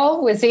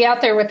shovel? Was he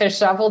out there with a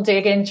shovel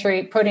digging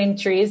putting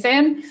trees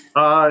in?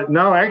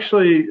 No,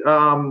 actually,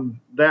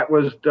 that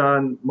was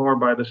done more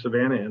by the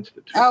Savannah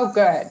Institute. Oh,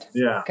 good.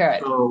 Yeah. Good.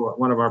 So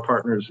one of our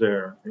partners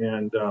there,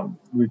 and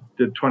we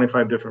did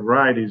 25 different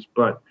varieties.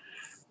 But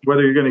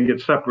whether you're going to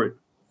get separate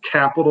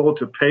capital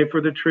to pay for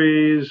the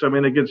trees,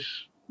 it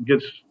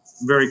gets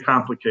very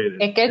complicated.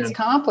 It gets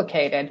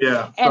complicated.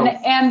 Yeah.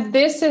 And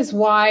this is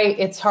why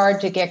it's hard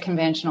to get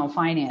conventional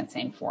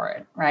financing for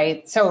it,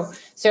 right? So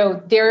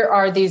there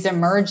are these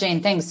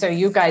emerging things. So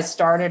you guys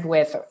started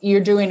with,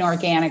 you're doing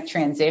organic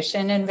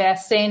transition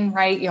investing,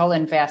 right? You'll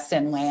invest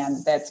in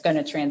land that's going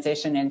to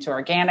transition into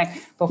organic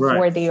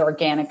before the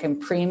organic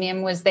and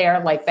premium was there.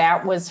 Like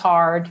that was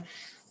hard.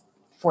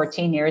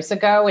 14 years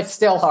ago. It's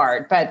still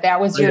hard, but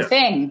that was your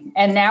thing.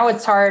 And now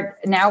it's hard.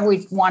 Now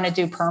we want to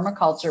do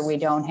permaculture. We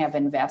don't have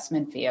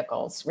investment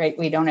vehicles, right?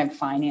 We don't have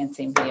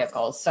financing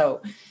vehicles.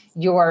 So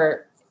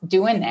you're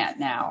doing that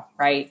now,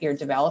 right? You're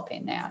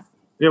developing that.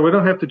 Yeah, we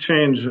don't have to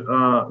change.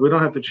 We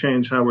don't have to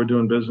change how we're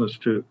doing business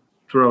to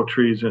throw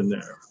trees in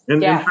there.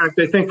 And in fact,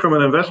 I think from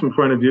an investment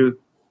point of view,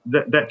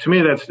 that to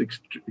me, that's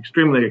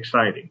extremely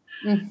exciting.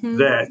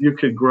 That you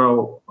could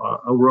grow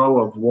a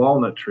row of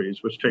walnut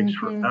trees, which takes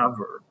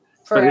forever.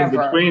 But in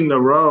between the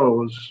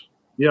rows,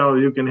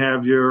 you can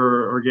have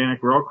your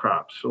organic row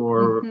crops,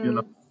 or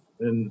and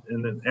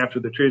then after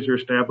the trees are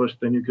established,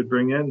 then you could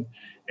bring in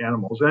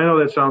animals. And I know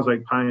that sounds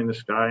like pie in the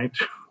sky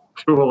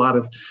to a lot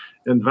of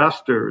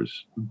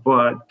investors,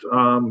 but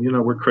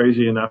we're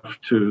crazy enough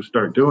to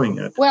start doing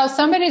it. Well,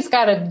 somebody's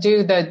got to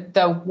do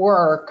the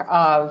work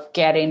of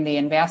getting the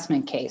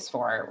investment case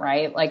for it,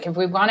 right? Like if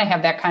we want to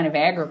have that kind of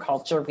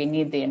agriculture, we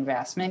need the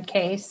investment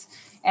case.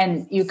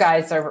 And you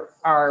guys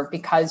are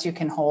because you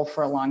can hold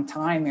for a long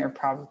time, you're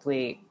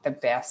probably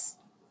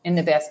in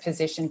the best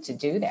position to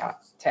do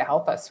that, to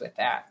help us with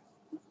that.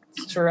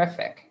 It's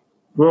terrific.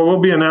 Well,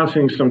 we'll be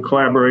announcing some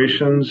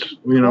collaborations,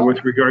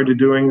 with regard to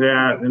doing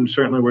that. And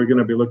certainly we're going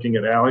to be looking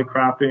at alley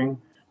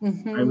cropping. I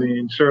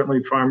mean,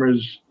 certainly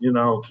farmers,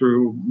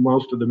 through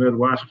most of the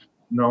Midwest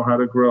know how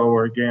to grow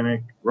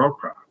organic row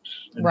crops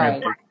and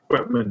have the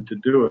equipment to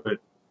do it.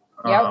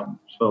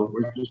 So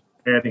we're just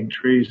adding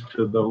trees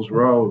to those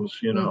rows,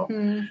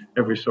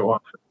 every so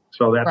often.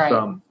 So that's,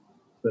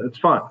 it's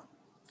fun.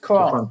 Cool.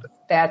 It's a fun thing.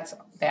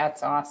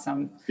 That's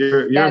awesome.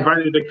 You're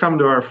invited to come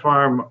to our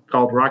farm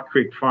called Rock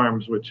Creek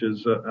Farms, which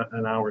is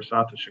an hour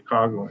south of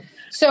Chicago.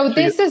 So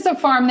this is a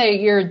farm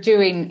that you're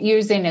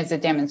using as a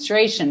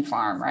demonstration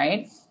farm,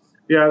 right?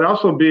 Yeah, it'd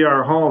also be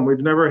our home. We've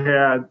never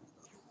had,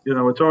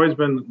 it's always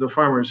been the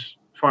farmer's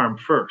farm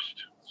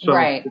first. So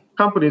the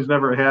company's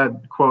never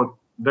had, quote,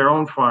 their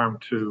own farm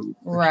to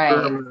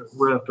experiment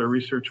with or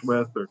research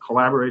with or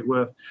collaborate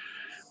with.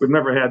 We've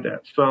never had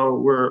that. So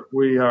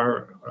we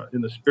are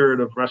in the spirit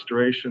of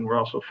restoration. We're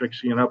also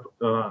fixing up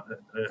a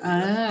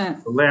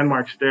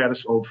landmark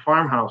status old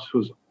farmhouse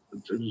who's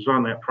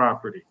on that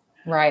property.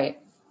 Right.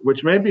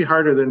 Which may be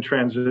harder than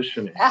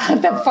transitioning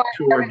to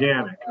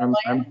organic.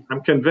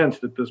 I'm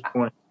convinced at this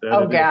point.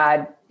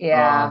 That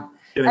yeah.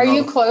 Are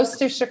you close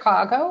to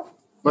Chicago?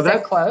 Is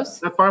that close?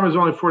 That farm is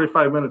only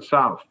 45 minutes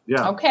south.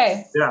 Yeah.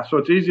 Okay. Yeah, so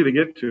it's easy to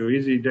get to,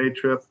 easy day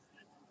trip,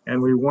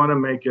 and we want to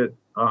make it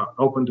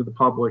open to the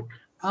public.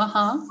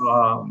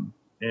 And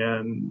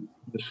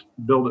just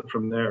build it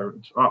from there.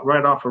 It's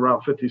right off of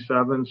Route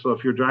 57. So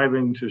if you're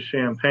driving to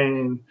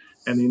Champaign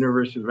and the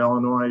University of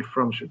Illinois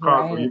from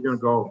Chicago, you're going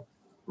to go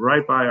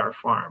right by our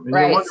farm. And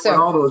you wonder what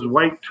all those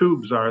white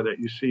tubes are that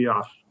you see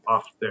off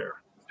there.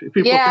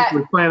 People think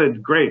we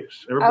planted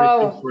grapes.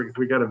 Everybody thinks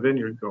we got a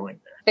vineyard going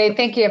there. They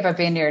think you have a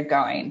vineyard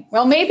going.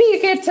 Well, maybe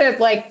you get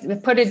to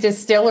put a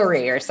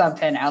distillery or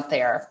something out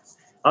there.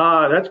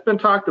 That's been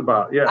talked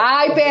about. Yeah,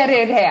 I bet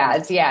it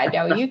has. Yeah,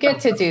 no, you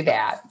get to do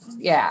that.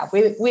 Yeah,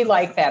 we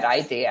like that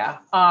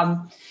idea.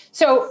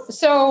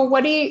 So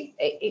what do you?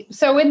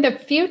 So in the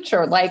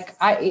future,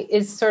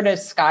 is sort of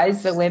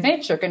sky's the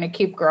limit? You're going to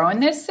keep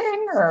growing this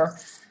thing, or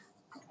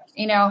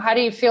how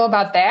do you feel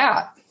about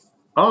that?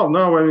 Oh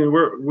no, I mean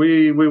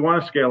we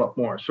want to scale up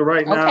more. So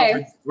right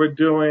now we're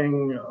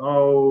doing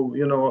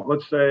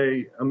let's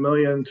say 1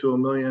 million to 1.5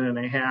 million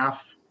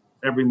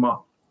every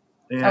month.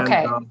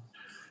 And,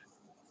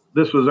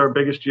 this was our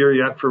biggest year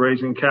yet for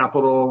raising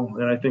capital,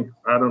 and I think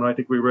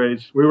we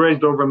raised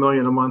over $1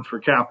 million a month for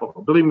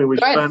capital. Believe me, we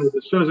spend it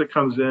as soon as it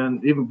comes in,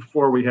 even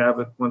before we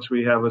have it. Once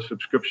we have a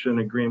subscription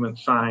agreement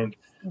signed,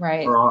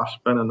 we're off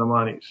spending the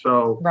money.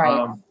 So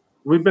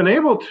we've been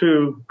able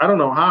to, I don't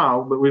know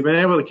how, but we've been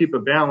able to keep a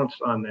balance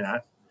on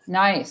that.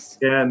 Nice.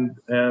 And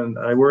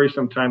I worry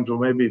sometimes, well,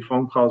 maybe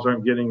phone calls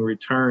aren't getting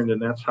returned,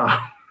 and that's how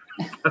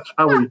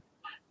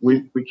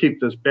we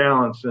keep this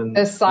balance. And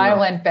the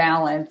silent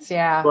balance,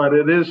 But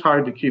it is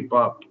hard to keep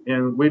up,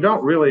 and we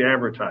don't really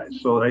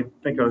advertise. So I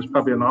think there's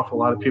probably an awful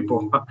lot of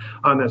people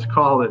on this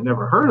call that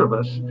never heard of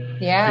us.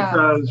 Yeah.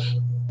 Because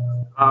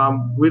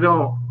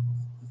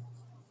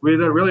we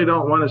really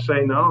don't want to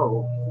say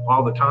no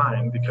all the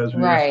time because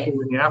we have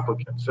too many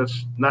applicants.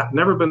 That's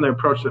never been the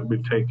approach that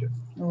we've taken.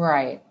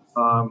 Right.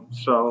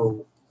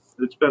 So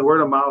it's been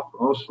word of mouth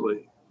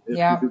mostly. If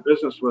you do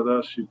business with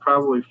us, you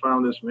probably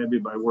found this maybe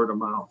by word of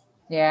mouth.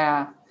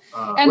 Yeah.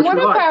 And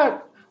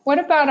what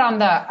about on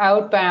the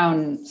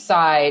outbound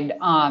side?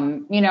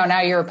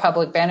 Now you're a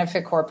public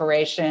benefit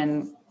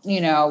corporation,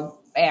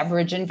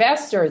 average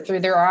investor through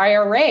their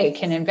IRA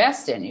can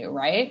invest in you,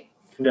 right?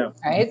 Yeah.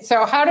 Right.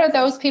 So how do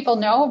those people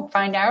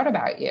find out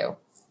about you?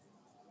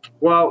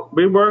 Well,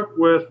 we work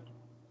with,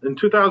 in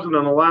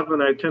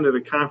 2011, I attended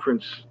a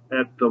conference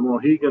at the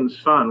Mohegan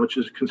Sun, which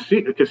is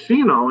a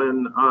casino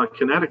in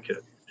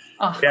Connecticut.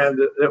 And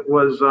it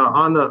was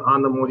on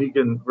the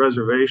Mohegan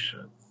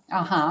Reservation.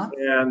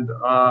 And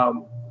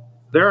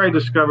there I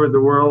discovered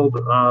the world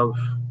of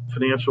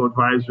financial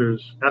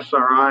advisors,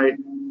 SRI,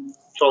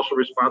 social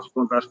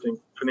responsible investing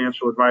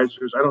financial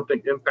advisors. I don't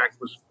think impact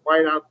was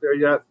quite out there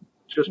yet,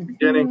 just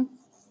beginning.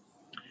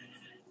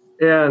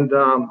 And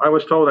I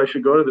was told I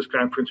should go to this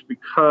conference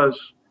because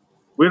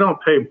we don't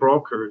pay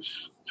brokers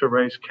to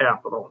raise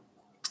capital.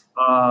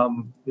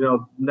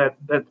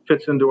 That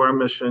fits into our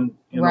mission.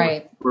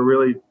 Right. We're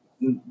really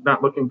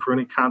not looking for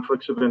any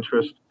conflicts of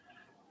interest.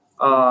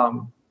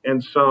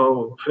 And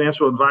so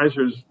financial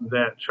advisors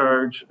that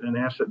charge an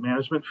asset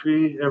management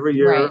fee every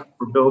year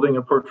for building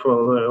a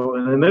portfolio,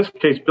 and in this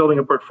case, building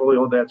a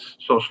portfolio that's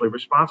socially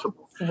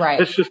responsible. Right.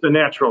 It's just a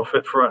natural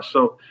fit for us.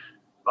 So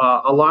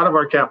a lot of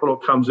our capital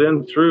comes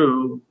in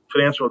through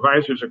financial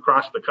advisors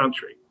across the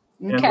country.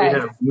 Okay. And we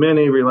have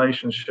many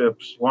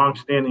relationships,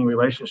 long-standing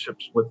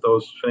relationships with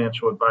those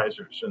financial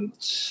advisors. And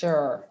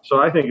sure.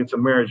 So I think it's a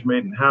marriage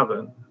made in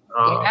heaven.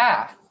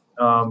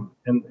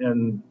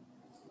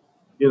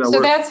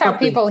 So that's how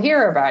people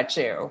hear about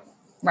you,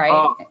 right?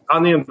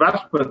 On the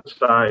investment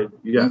side,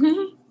 yes.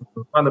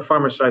 Mm-hmm. On the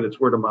farmer side, it's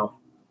word of mouth.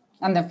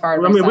 On the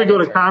farmer side, we go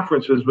to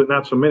conferences, but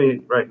not so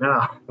many right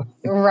now.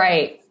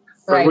 Right.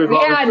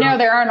 No,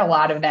 there aren't a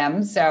lot of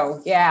them.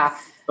 So, yeah.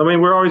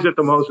 We're always at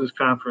the Moses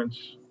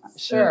conference.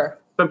 Sure.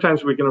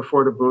 Sometimes we can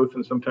afford a booth,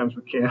 and sometimes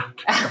we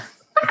can't.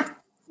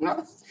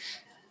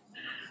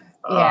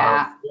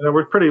 Yeah.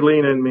 We're pretty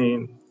lean and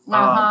mean.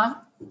 Well,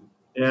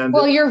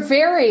 you're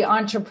very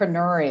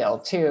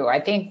entrepreneurial too. I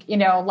think,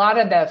 a lot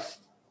of the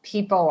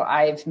people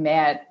I've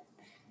met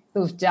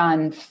who've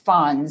done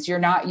funds, you're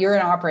an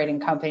operating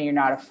company, you're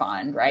not a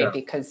fund, right?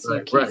 Because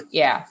you can't,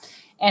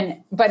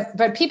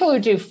 But people who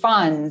do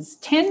funds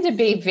tend to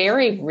be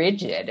very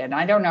rigid. And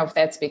I don't know if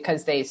that's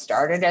because they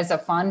started as a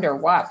fund or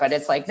what, but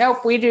it's like,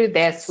 nope, we do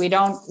this. We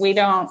don't we're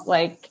not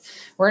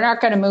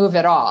going to move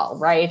at all.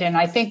 Right. And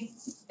I think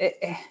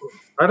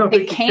I don't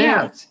think you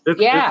can.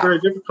 It's very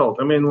difficult.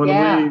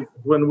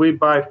 When we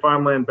buy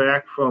farmland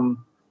back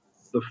from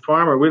the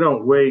farmer, we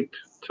don't wait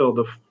till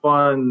the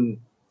fund,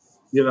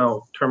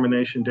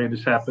 termination date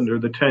has happened or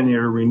the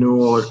 10-year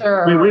renewal.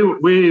 Sure.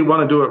 We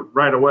want to do it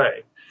right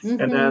away.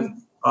 Mm-hmm. And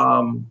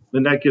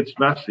then that gets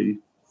messy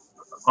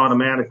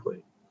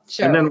automatically.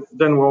 Sure. And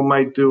then we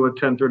might do a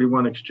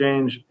 1031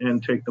 exchange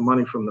and take the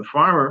money from the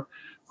farmer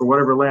for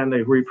whatever land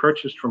they've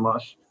repurchased from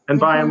us and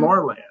buy in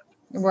more land.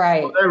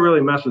 Right. Well, that really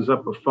messes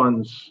up a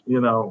fund's,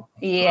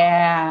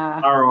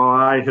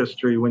 ROI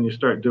history when you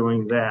start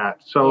doing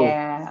that. So,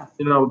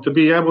 to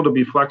be able to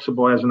be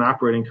flexible as an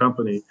operating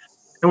company,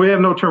 and we have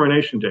no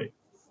termination date,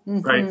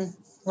 right?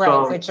 Right,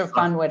 so, which a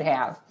fund would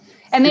have.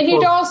 And then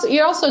you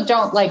also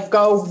don't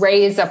go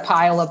raise a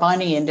pile of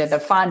money into the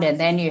fund and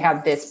then you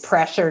have this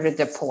pressure to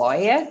deploy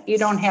it. You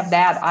don't have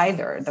that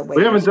either.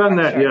 We haven't done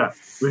that yet.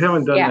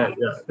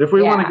 If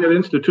we want to get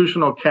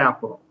institutional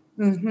capital,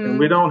 and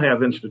we don't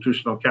have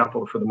institutional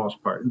capital for the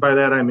most part. And by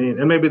that I mean,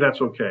 and maybe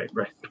that's okay,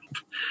 right?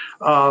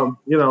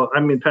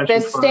 Pension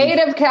the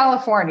state of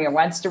California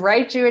wants to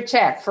write you a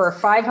check for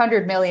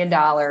 $500 million,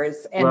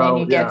 and then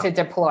you get to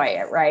deploy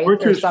it, right? We're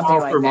too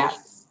small for that.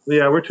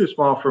 We're too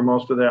small for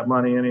most of that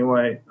money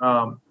anyway.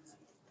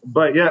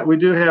 But yet we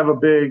do have a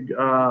big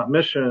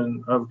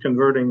mission of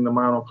converting the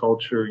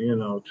monoculture,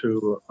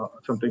 to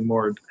something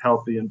more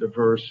healthy and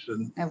diverse.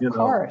 And of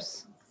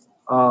course.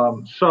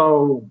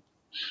 So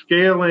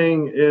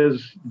scaling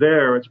is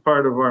there. It's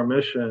part of our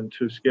mission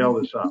to scale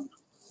this up,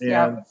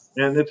 and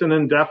it's an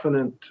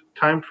indefinite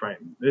time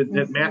frame.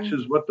 It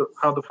matches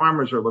how the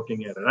farmers are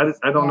looking at it.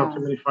 I don't know too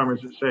many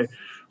farmers that say,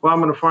 "Well,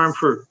 I'm going to farm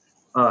for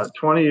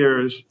 20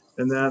 years."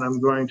 And then I'm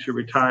going to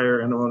retire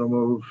and I'm going to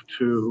move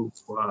to,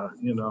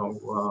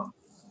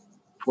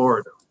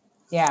 Florida.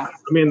 Yeah.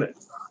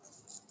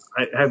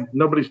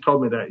 Nobody's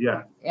told me that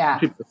yet. Yeah.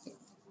 People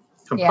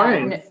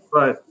complain,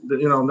 but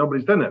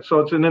nobody's done that. So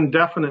it's an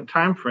indefinite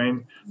time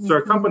frame. So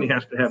our company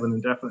has to have an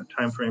indefinite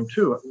time frame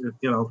too. If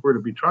we're to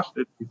be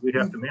trusted, we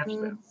have to match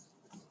that.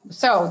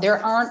 So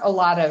there aren't a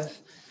lot of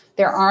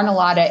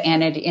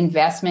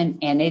investment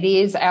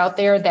entities out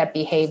there that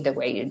behave the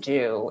way you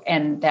do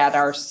and that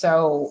are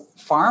so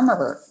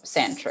farmer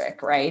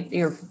centric, right?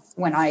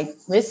 When I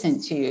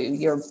listen to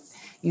you,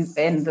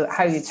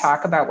 how you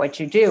talk about what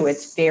you do,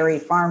 it's very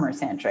farmer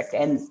centric.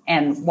 And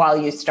while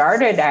you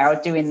started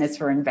out doing this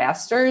for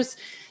investors,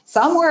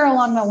 somewhere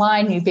along the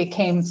line you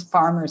became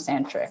farmer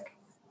centric.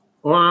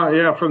 Well,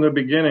 yeah, from the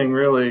beginning,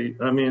 really.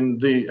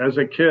 As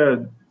a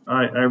kid,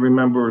 I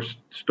remember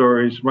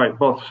stories.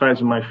 Both sides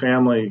of my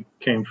family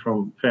came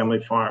from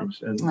family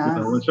farms, and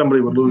when somebody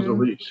would lose a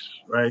lease,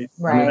 right?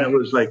 That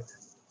was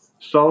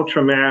so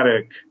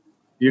traumatic,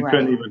 you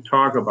couldn't even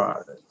talk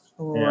about it.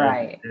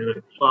 Right. And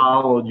it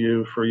followed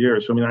you for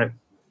years.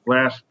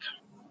 Last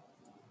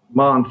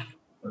month,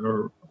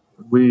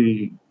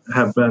 we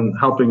have been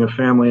helping a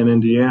family in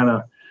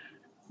Indiana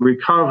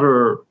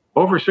recover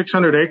over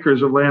 600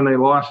 acres of land they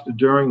lost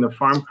during the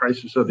farm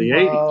crisis of the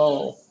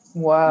 80s.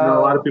 Wow.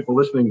 A lot of people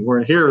listening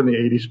weren't here in the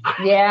 80s.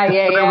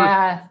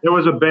 It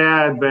was a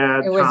bad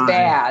time. It was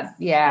bad,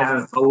 yeah.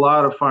 And a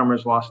lot of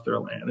farmers lost their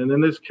land. And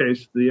in this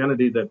case, the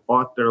entity that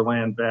bought their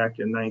land back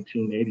in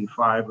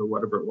 1985 or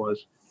whatever it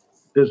was,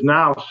 is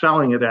now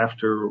selling it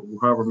after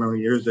however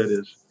many years it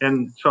is.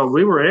 And so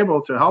we were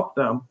able to help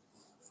them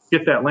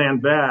get that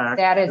land back.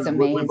 That is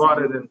amazing. We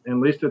bought it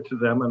and leased it to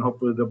them, and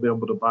hopefully they'll be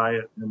able to buy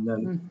it and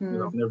then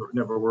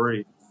never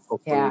worry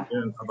hopefully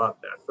again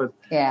about that. But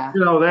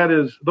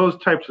those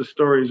types of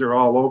stories are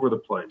all over the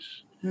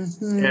place.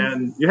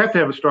 And you have to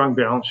have a strong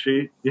balance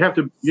sheet. You have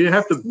to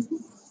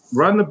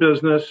run the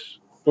business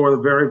for the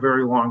very,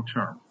 very long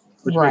term,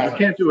 which means you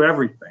can't do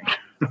everything.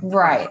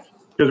 Right.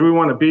 Because we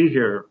want to be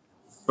here,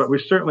 but we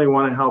certainly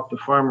want to help the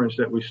farmers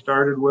that we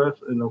started with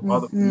and the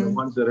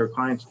ones that are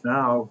clients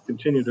now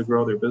continue to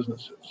grow their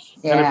businesses.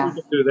 Yeah. And if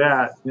we can do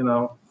that,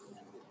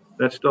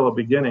 that's still a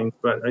beginning,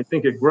 but I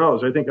think it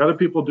grows. I think other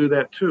people do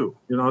that too.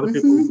 Other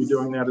people will be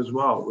doing that as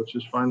well, which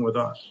is fine with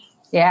us.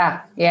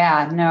 Yeah.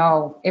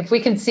 No, if we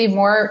can see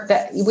more,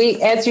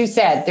 as you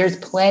said, there's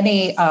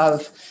plenty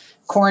of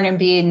corn and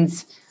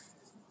beans,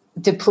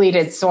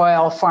 depleted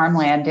soil,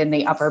 farmland in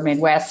the upper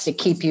Midwest to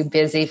keep you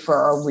busy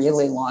for a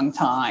really long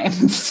time.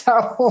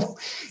 So,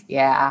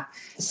 yeah.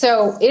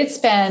 So it's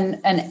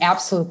been an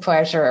absolute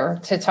pleasure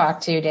to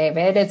talk to you,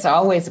 David. It's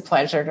always a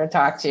pleasure to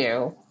talk to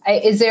you.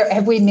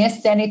 Have we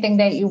missed anything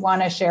that you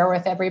want to share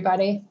with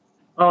everybody?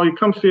 Oh, you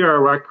come see our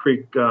Rock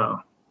Creek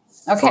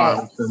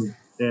farms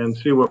and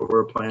see what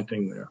we're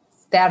planting there.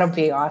 That'll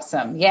be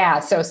awesome.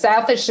 Yeah. So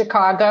south of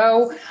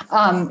Chicago,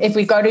 if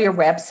we go to your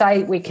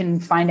website, we can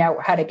find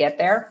out how to get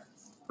there.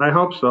 I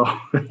hope so.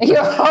 You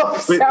hope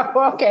so.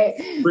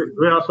 Okay.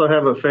 We also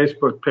have a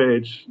Facebook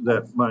page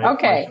that my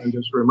son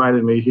just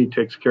reminded me he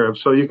takes care of.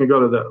 So you can go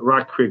to the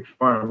Rock Creek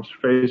Farms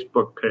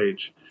Facebook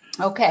page.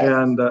 Okay.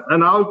 And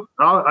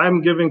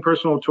I'm giving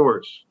personal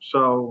tours,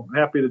 so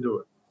happy to do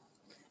it.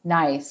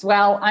 Nice.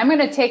 Well, I'm going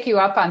to take you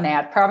up on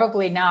that.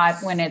 Probably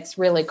not when it's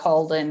really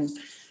cold and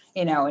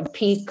in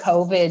peak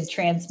COVID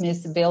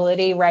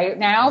transmissibility right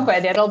now,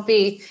 but it'll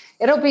be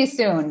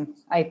soon,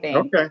 I think.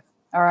 Okay.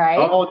 All right.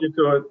 I'll hold you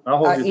to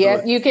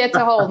it. You get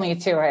to hold me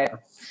to it.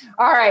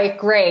 All right,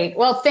 great.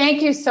 Well,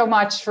 thank you so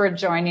much for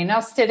joining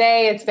us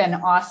today. It's been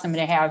awesome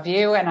to have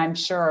you, and I'm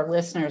sure our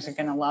listeners are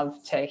going to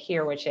love to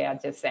hear what you had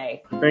to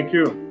say. Thank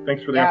you.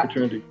 Thanks for the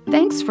opportunity.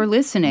 Thanks for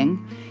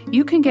listening.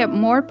 You can get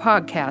more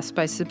podcasts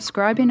by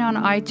subscribing on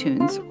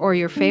iTunes or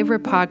your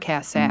favorite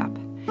podcast app.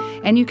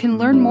 And you can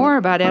learn more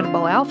about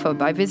Edible Alpha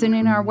by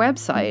visiting our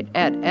website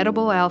at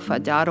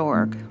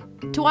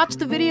ediblealpha.org. To watch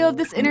the video of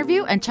this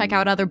interview and check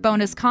out other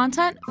bonus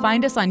content,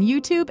 find us on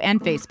YouTube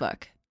and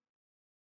Facebook.